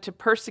Department to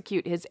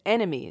persecute his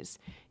enemies,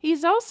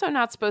 he's also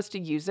not supposed to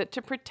use it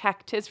to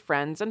protect his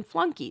friends and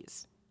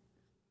flunkies.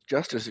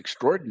 Just as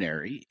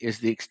extraordinary is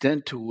the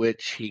extent to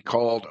which he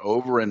called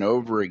over and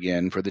over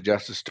again for the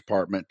Justice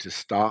Department to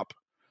stop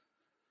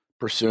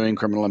pursuing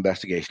criminal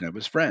investigation of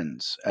his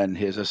friends and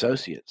his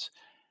associates.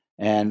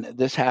 And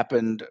this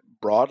happened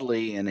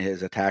broadly in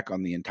his attack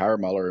on the entire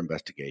Mueller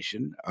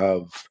investigation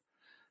of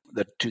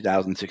the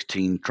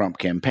 2016 Trump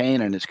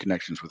campaign and its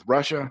connections with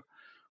Russia,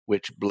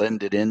 which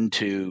blended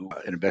into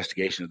an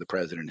investigation of the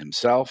president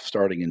himself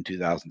starting in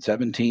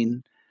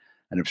 2017,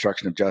 an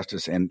obstruction of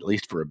justice, and at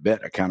least for a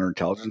bit, a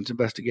counterintelligence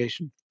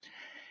investigation.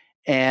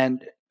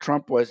 And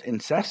Trump was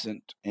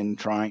incessant in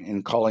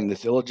calling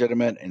this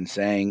illegitimate and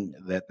saying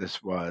that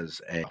this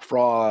was a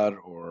fraud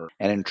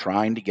and in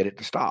trying to get it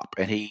to stop.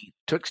 And he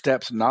took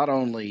steps not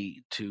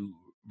only to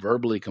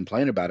verbally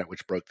complain about it,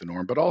 which broke the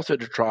norm, but also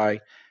to try,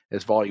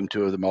 as Volume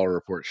 2 of the Mueller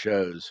report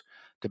shows,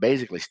 to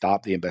basically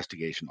stop the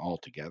investigation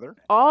altogether.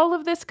 All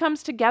of this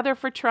comes together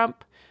for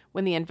Trump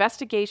when the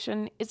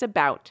investigation is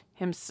about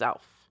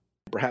himself.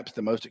 Perhaps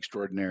the most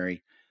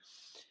extraordinary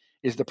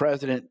is the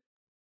president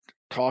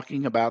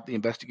talking about the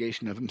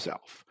investigation of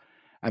himself.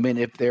 I mean,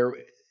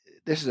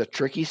 this is a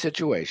tricky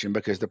situation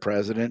because the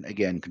president,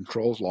 again,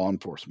 controls law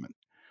enforcement.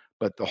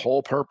 But the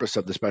whole purpose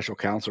of the special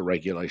counsel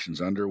regulations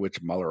under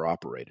which Mueller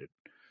operated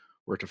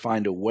were to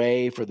find a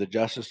way for the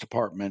Justice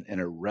Department in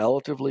a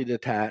relatively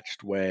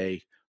detached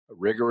way, a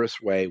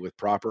rigorous way with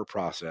proper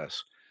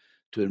process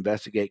to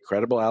investigate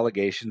credible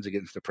allegations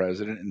against the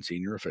president and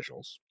senior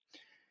officials.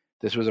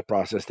 This was a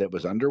process that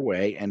was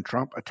underway, and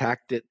Trump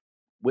attacked it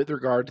with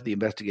regard to the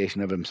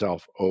investigation of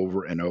himself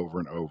over and over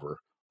and over,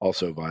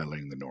 also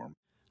violating the norm.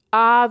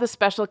 The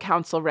special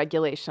counsel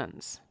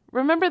regulations.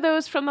 Remember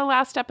those from the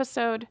last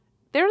episode?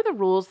 They're the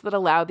rules that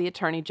allow the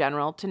Attorney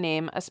General to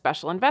name a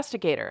special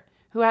investigator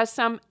who has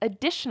some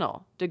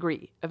additional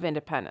degree of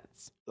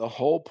independence. The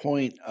whole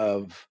point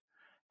of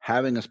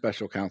having a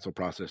special counsel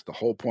process, the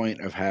whole point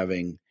of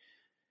having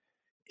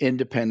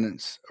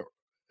independence, or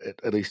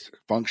at least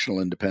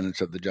functional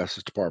independence of the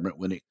Justice Department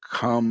when it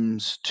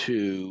comes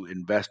to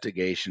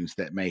investigations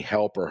that may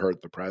help or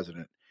hurt the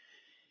president,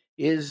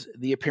 is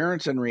the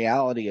appearance and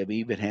reality of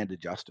even-handed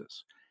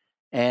justice.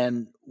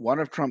 And one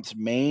of Trump's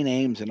main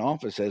aims in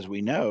office, as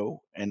we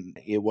know, and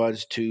it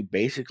was to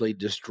basically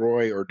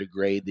destroy or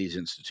degrade these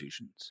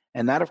institutions.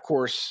 And that, of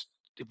course,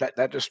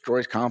 that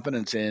destroys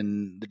confidence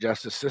in the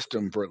justice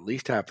system for at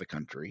least half the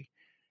country.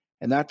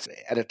 And that's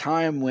at a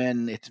time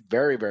when it's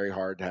very, very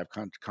hard to have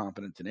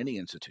confidence in any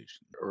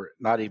institution, or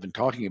not even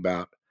talking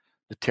about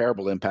the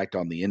terrible impact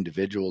on the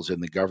individuals in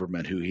the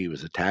government who he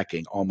was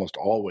attacking almost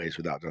always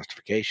without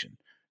justification,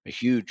 a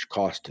huge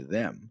cost to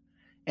them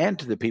and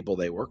to the people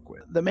they work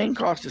with. The main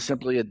cost is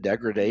simply a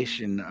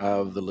degradation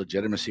of the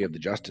legitimacy of the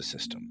justice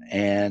system.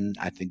 And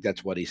I think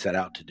that's what he set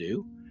out to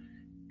do.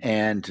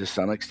 And to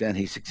some extent,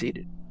 he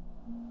succeeded.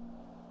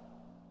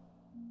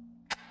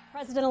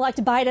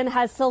 President-elect Biden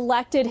has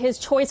selected his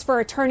choice for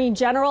Attorney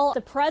General.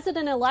 The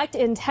president-elect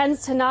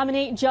intends to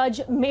nominate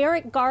Judge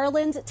Merrick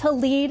Garland to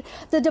lead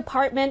the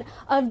Department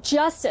of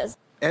Justice.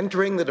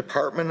 Entering the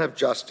Department of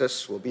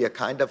Justice will be a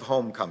kind of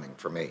homecoming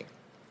for me.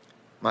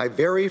 My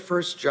very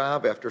first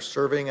job after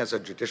serving as a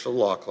judicial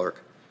law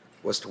clerk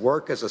was to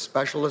work as a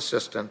special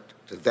assistant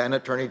to then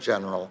Attorney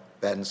General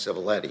Ben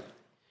Civiletti.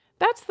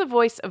 That's the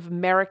voice of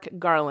Merrick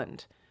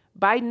Garland,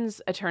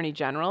 Biden's Attorney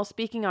General,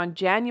 speaking on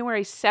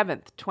January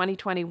 7th,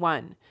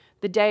 2021,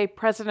 the day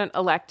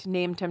President-elect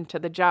named him to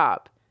the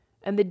job,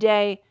 and the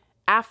day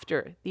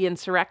after the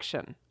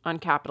insurrection on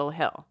Capitol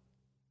Hill.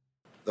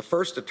 The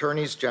first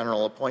attorneys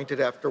general appointed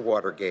after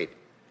Watergate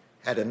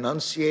had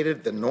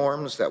enunciated the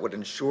norms that would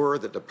ensure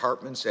the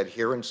department's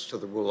adherence to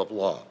the rule of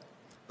law.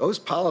 Those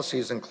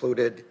policies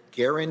included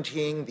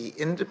guaranteeing the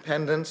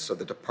independence of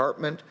the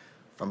department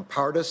from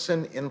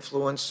partisan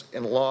influence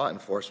in law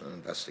enforcement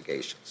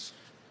investigations,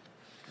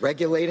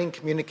 regulating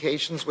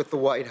communications with the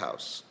White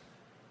House,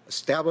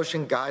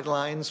 establishing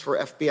guidelines for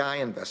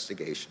FBI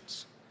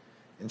investigations,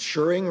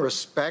 ensuring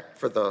respect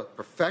for the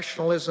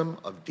professionalism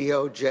of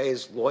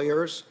DOJ's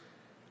lawyers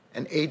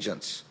and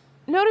agents.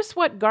 Notice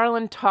what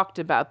Garland talked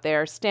about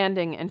there,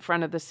 standing in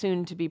front of the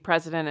soon-to-be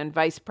president and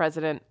vice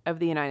president of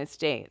the United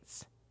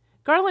States.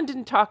 Garland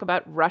didn't talk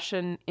about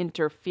Russian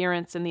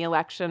interference in the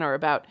election or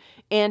about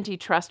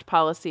antitrust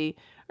policy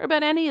or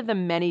about any of the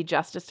many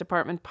Justice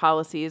Department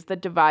policies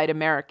that divide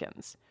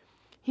Americans.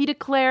 He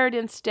declared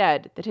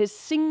instead that his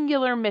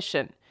singular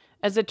mission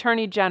as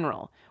Attorney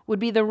General would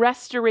be the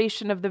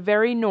restoration of the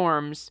very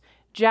norms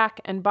Jack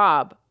and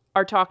Bob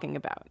are talking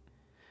about.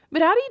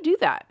 But how do you do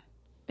that?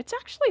 It's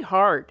actually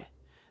hard.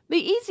 The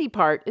easy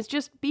part is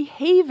just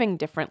behaving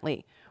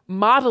differently,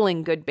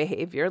 modeling good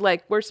behavior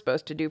like we're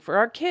supposed to do for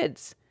our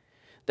kids.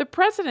 The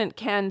president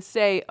can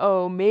say,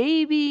 oh,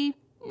 maybe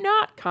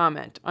not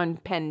comment on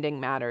pending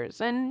matters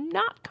and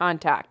not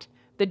contact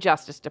the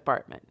Justice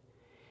Department.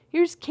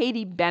 Here's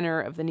Katie Benner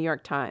of the New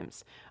York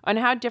Times on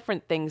how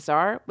different things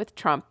are with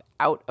Trump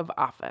out of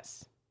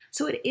office.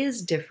 So it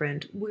is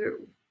different.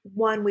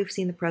 We've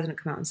seen the president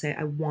come out and say,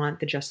 I want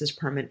the Justice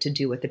Department to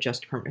do what the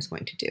Justice Department is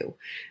going to do.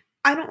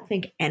 I don't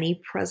think any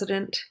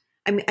president,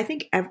 I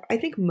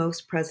think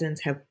most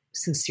presidents have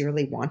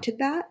sincerely wanted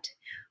that.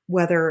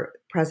 Whether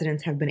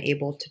presidents have been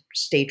able to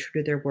stay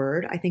true to their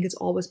word, I think it's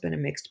always been a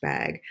mixed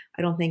bag.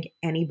 I don't think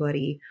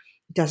anybody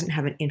doesn't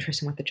have an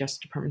interest in what the Justice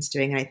Department's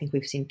doing. And I think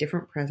we've seen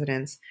different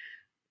presidents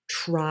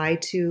try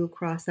to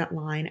cross that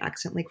line,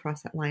 accidentally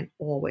cross that line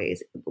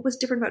always. What's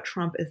different about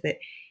Trump is that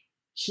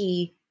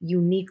he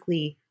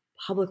uniquely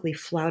publicly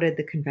flouted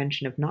the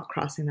convention of not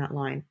crossing that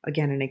line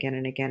again and again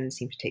and again and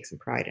seemed to take some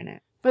pride in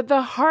it. But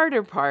the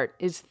harder part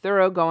is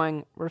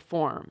thoroughgoing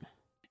reform.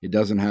 It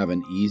doesn't have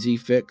an easy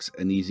fix,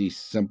 an easy,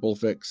 simple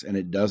fix, and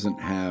it doesn't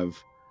have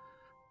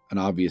an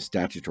obvious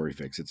statutory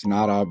fix. It's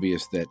not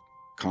obvious that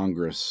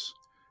Congress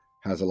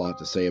has a lot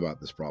to say about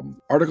this problem.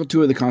 Article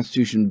 2 of the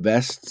Constitution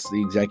vests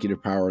the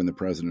executive power in the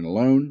president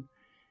alone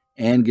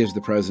and gives the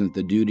president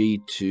the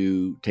duty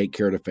to take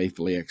care to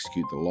faithfully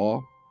execute the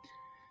law.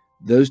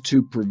 Those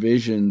two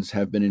provisions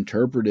have been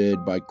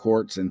interpreted by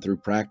courts and through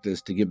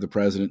practice to give the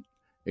president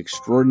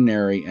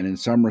extraordinary and in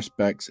some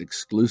respects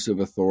exclusive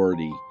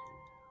authority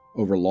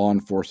over law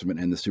enforcement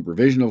and the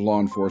supervision of law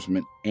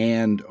enforcement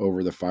and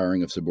over the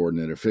firing of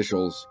subordinate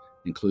officials,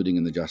 including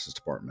in the Justice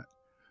Department.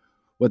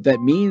 What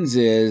that means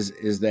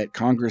is that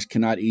Congress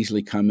cannot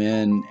easily come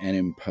in and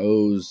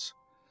impose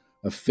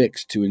a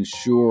fix to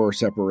ensure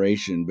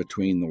separation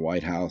between the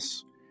White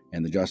House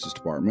and the Justice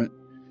Department.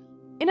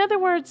 In other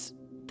words,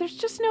 there's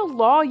just no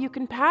law you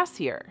can pass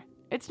here.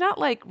 It's not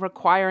like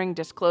requiring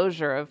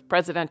disclosure of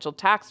presidential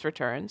tax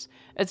returns,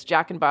 as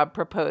Jack and Bob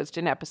proposed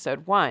in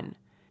episode 1.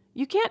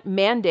 You can't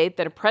mandate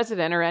that a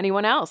president or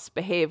anyone else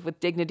behave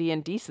with dignity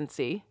and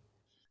decency.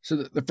 So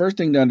the first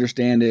thing to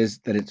understand is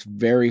that it's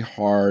very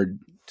hard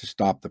to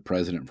stop the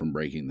president from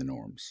breaking the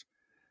norms.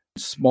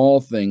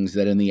 Small things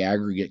that in the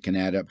aggregate can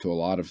add up to a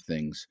lot of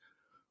things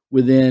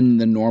within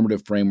the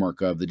normative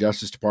framework of the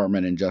Justice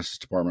Department and Justice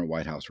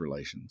Department-White House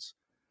relations.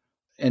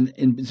 And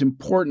it's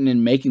important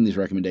in making these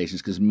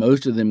recommendations because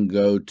most of them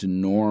go to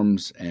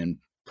norms and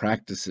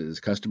practices,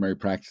 customary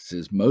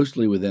practices,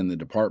 mostly within the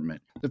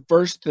department. The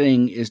first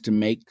thing is to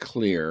make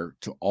clear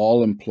to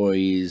all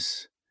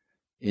employees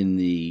in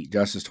the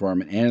Justice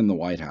Department and in the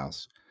White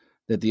House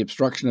that the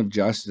obstruction of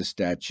justice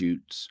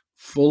statutes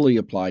fully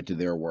apply to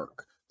their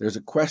work. There's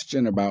a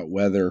question about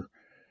whether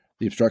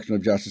the obstruction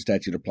of justice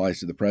statute applies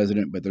to the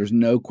president, but there's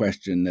no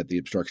question that the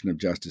obstruction of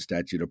justice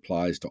statute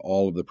applies to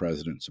all of the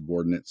president's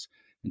subordinates,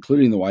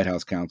 including the White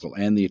House counsel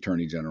and the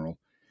Attorney General.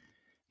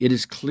 It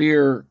is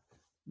clear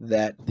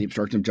that the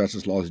obstruction of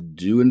justice laws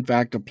do in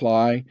fact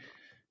apply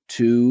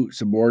to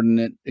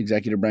subordinate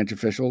executive branch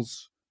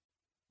officials,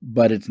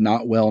 but it's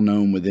not well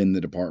known within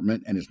the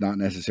department, and it's not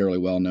necessarily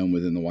well known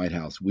within the White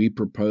House. We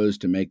propose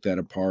to make that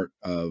a part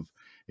of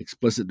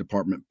explicit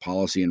department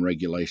policy and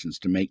regulations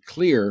to make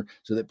clear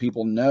so that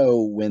people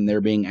know when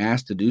they're being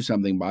asked to do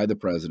something by the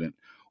president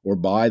or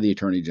by the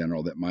Attorney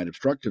General that might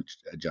obstruct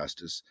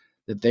justice,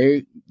 that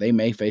they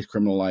may face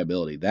criminal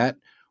liability. That,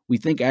 we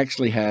think,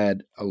 actually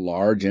had a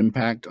large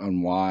impact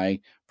on why,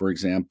 for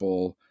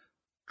example,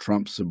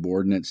 Trump's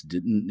subordinates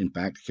didn't, in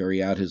fact,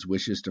 carry out his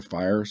wishes to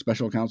fire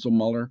Special Counsel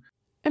Mueller.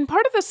 And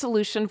part of the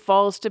solution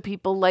falls to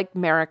people like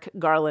Merrick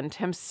Garland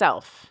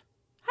himself.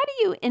 How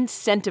do you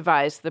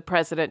incentivize the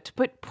president to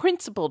put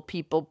principled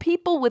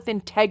people with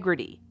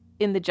integrity,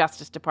 in the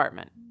Justice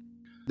Department?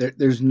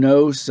 There's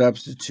no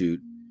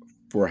substitute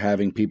for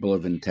having people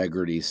of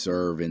integrity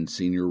serve in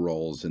senior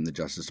roles in the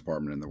Justice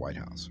Department and the White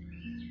House.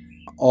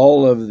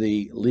 All of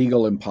the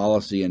legal and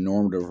policy and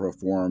normative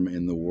reform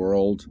in the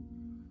world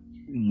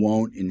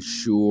won't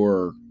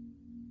ensure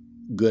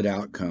good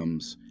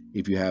outcomes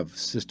if you have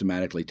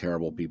systematically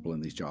terrible people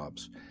in these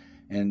jobs.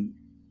 And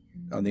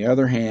on the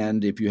other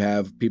hand, if you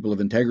have people of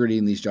integrity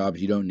in these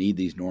jobs, you don't need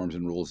these norms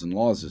and rules and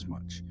laws as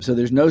much. So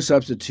there's no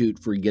substitute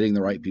for getting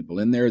the right people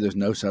in there. There's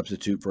no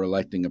substitute for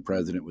electing a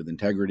president with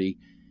integrity.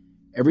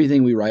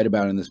 Everything we write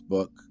about in this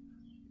book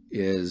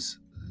is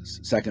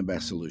second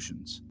best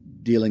solutions,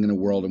 dealing in a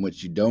world in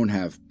which you don't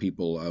have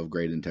people of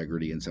great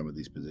integrity in some of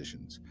these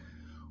positions.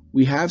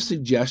 We have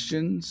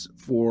suggestions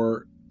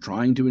for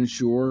trying to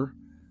ensure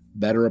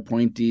better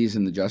appointees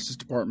in the Justice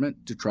Department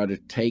to try to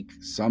take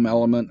some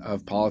element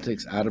of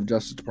politics out of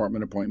Justice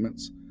Department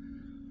appointments.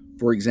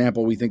 For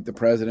example, we think the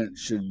president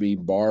should be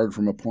barred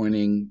from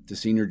appointing to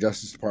senior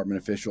Justice Department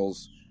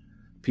officials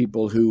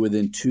people who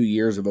within 2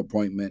 years of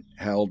appointment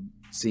held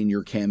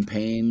senior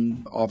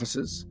campaign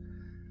offices.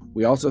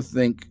 We also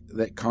think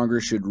that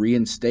Congress should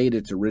reinstate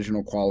its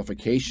original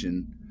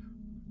qualification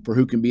for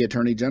who can be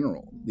Attorney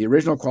General. The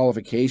original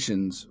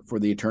qualifications for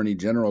the Attorney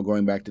General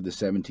going back to the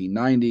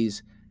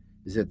 1790s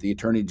is that the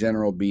Attorney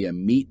General be a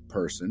meet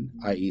person,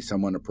 i.e.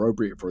 someone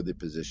appropriate for the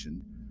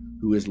position,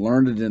 who is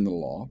learned in the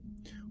law.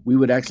 We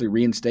would actually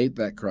reinstate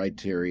that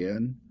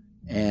criterion,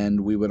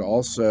 and we would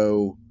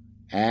also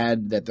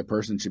add that the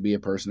person should be a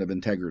person of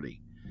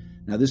integrity.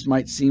 Now, this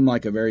might seem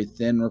like a very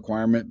thin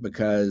requirement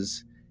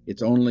because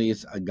it's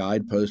a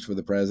guidepost for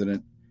the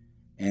president,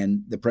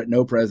 and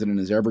no president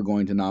is ever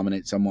going to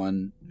nominate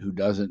someone who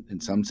doesn't, in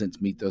some sense,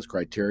 meet those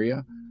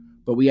criteria.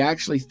 But we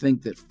actually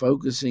think that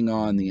focusing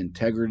on the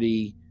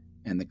integrity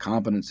and the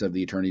competence of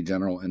the Attorney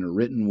General in a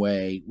written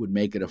way would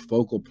make it a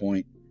focal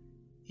point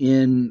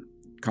in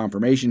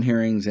confirmation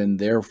hearings and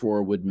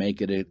therefore would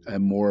make it a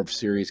more of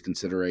serious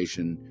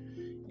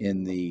consideration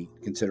in the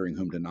considering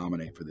whom to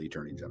nominate for the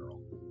Attorney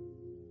General.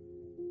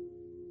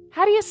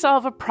 How do you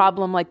solve a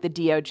problem like the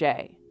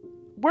DOJ?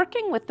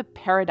 Working with the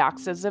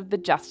paradoxes of the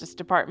Justice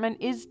Department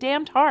is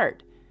damned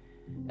hard.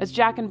 As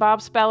Jack and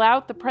Bob spell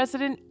out, the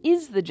president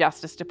is the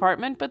Justice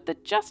Department, but the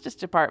Justice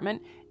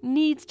Department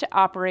needs to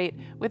operate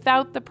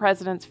without the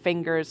president's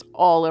fingers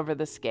all over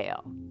the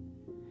scale.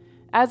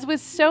 As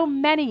with so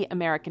many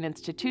American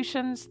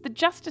institutions, the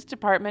Justice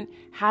Department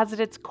has at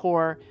its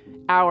core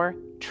our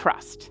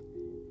trust.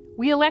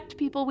 We elect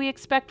people we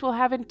expect will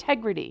have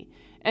integrity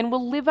and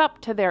will live up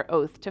to their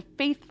oath to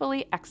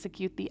faithfully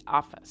execute the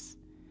office.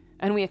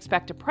 And we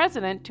expect a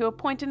president to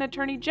appoint an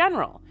attorney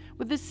general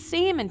with the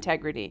same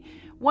integrity,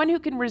 one who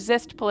can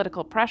resist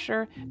political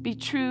pressure, be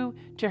true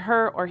to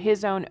her or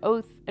his own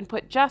oath, and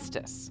put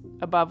justice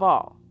above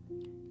all.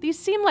 These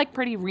seem like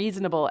pretty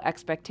reasonable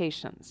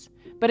expectations,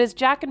 but as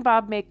Jack and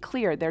Bob make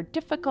clear, they're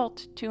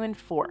difficult to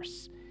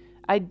enforce.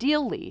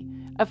 Ideally,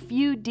 a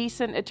few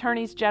decent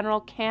attorneys general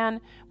can,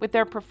 with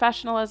their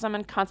professionalism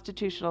and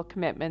constitutional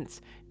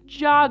commitments,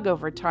 jog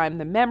over time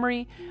the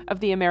memory of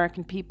the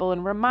American people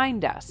and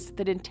remind us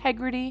that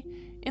integrity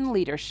in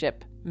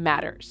leadership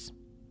matters.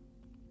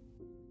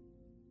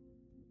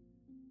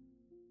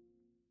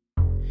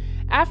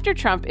 After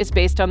Trump is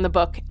based on the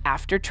book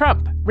After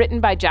Trump, written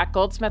by Jack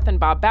Goldsmith and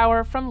Bob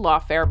Bauer from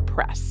Lawfare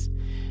Press.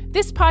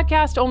 This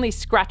podcast only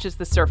scratches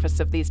the surface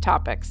of these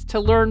topics. To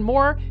learn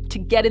more, to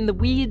get in the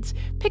weeds,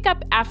 pick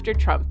up After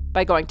Trump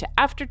by going to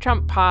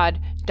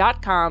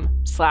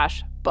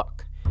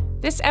aftertrumppod.com/book.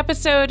 This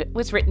episode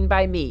was written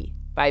by me,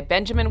 by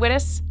Benjamin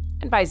Wittes,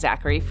 and by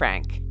Zachary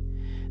Frank.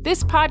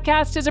 This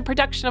podcast is a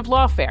production of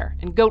Lawfare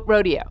and Goat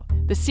Rodeo.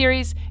 The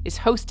series is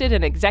hosted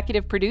and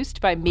executive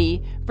produced by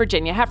me,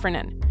 Virginia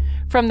Heffernan.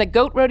 From the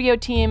Goat Rodeo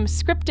team,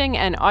 scripting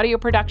and audio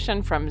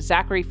production from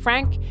Zachary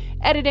Frank,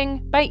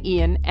 editing by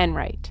Ian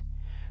Enright.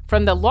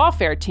 From the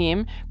Lawfare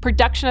team,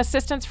 production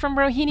assistance from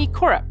Rohini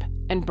Korup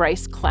and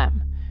Bryce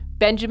Clem.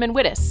 Benjamin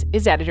Wittes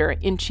is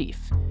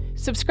editor-in-chief.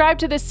 Subscribe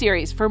to this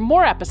series for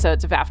more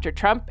episodes of After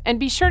Trump, and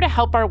be sure to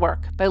help our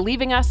work by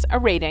leaving us a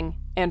rating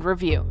and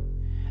review.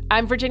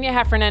 I'm Virginia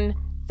Heffernan.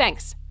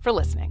 Thanks for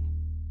listening.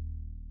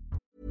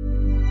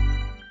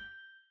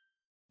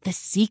 The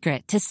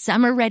secret to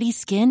summer-ready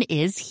skin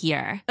is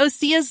here.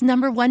 Osea's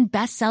 #1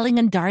 best-selling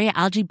Undaria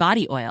Algae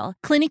Body Oil,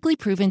 clinically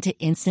proven to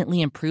instantly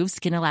improve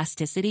skin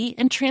elasticity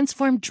and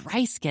transform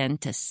dry skin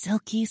to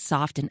silky,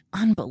 soft, and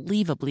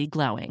unbelievably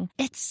glowing.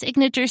 Its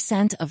signature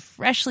scent of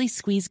freshly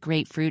squeezed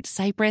grapefruit,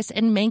 cypress,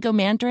 and mango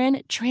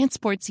mandarin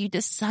transports you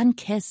to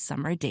sun-kissed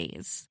summer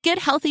days. Get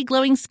healthy,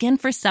 glowing skin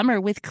for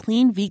summer with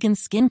clean, vegan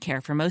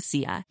skincare from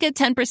Osea. Get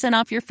 10%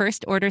 off your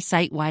first order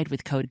site-wide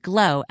with code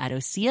GLOW at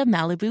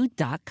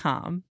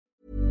OseaMalibu.com.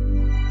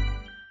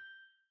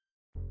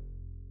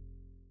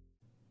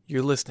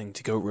 You're listening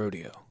to Goat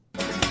Rodeo.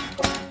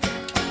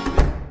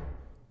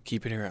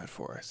 Keep an ear out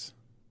for us.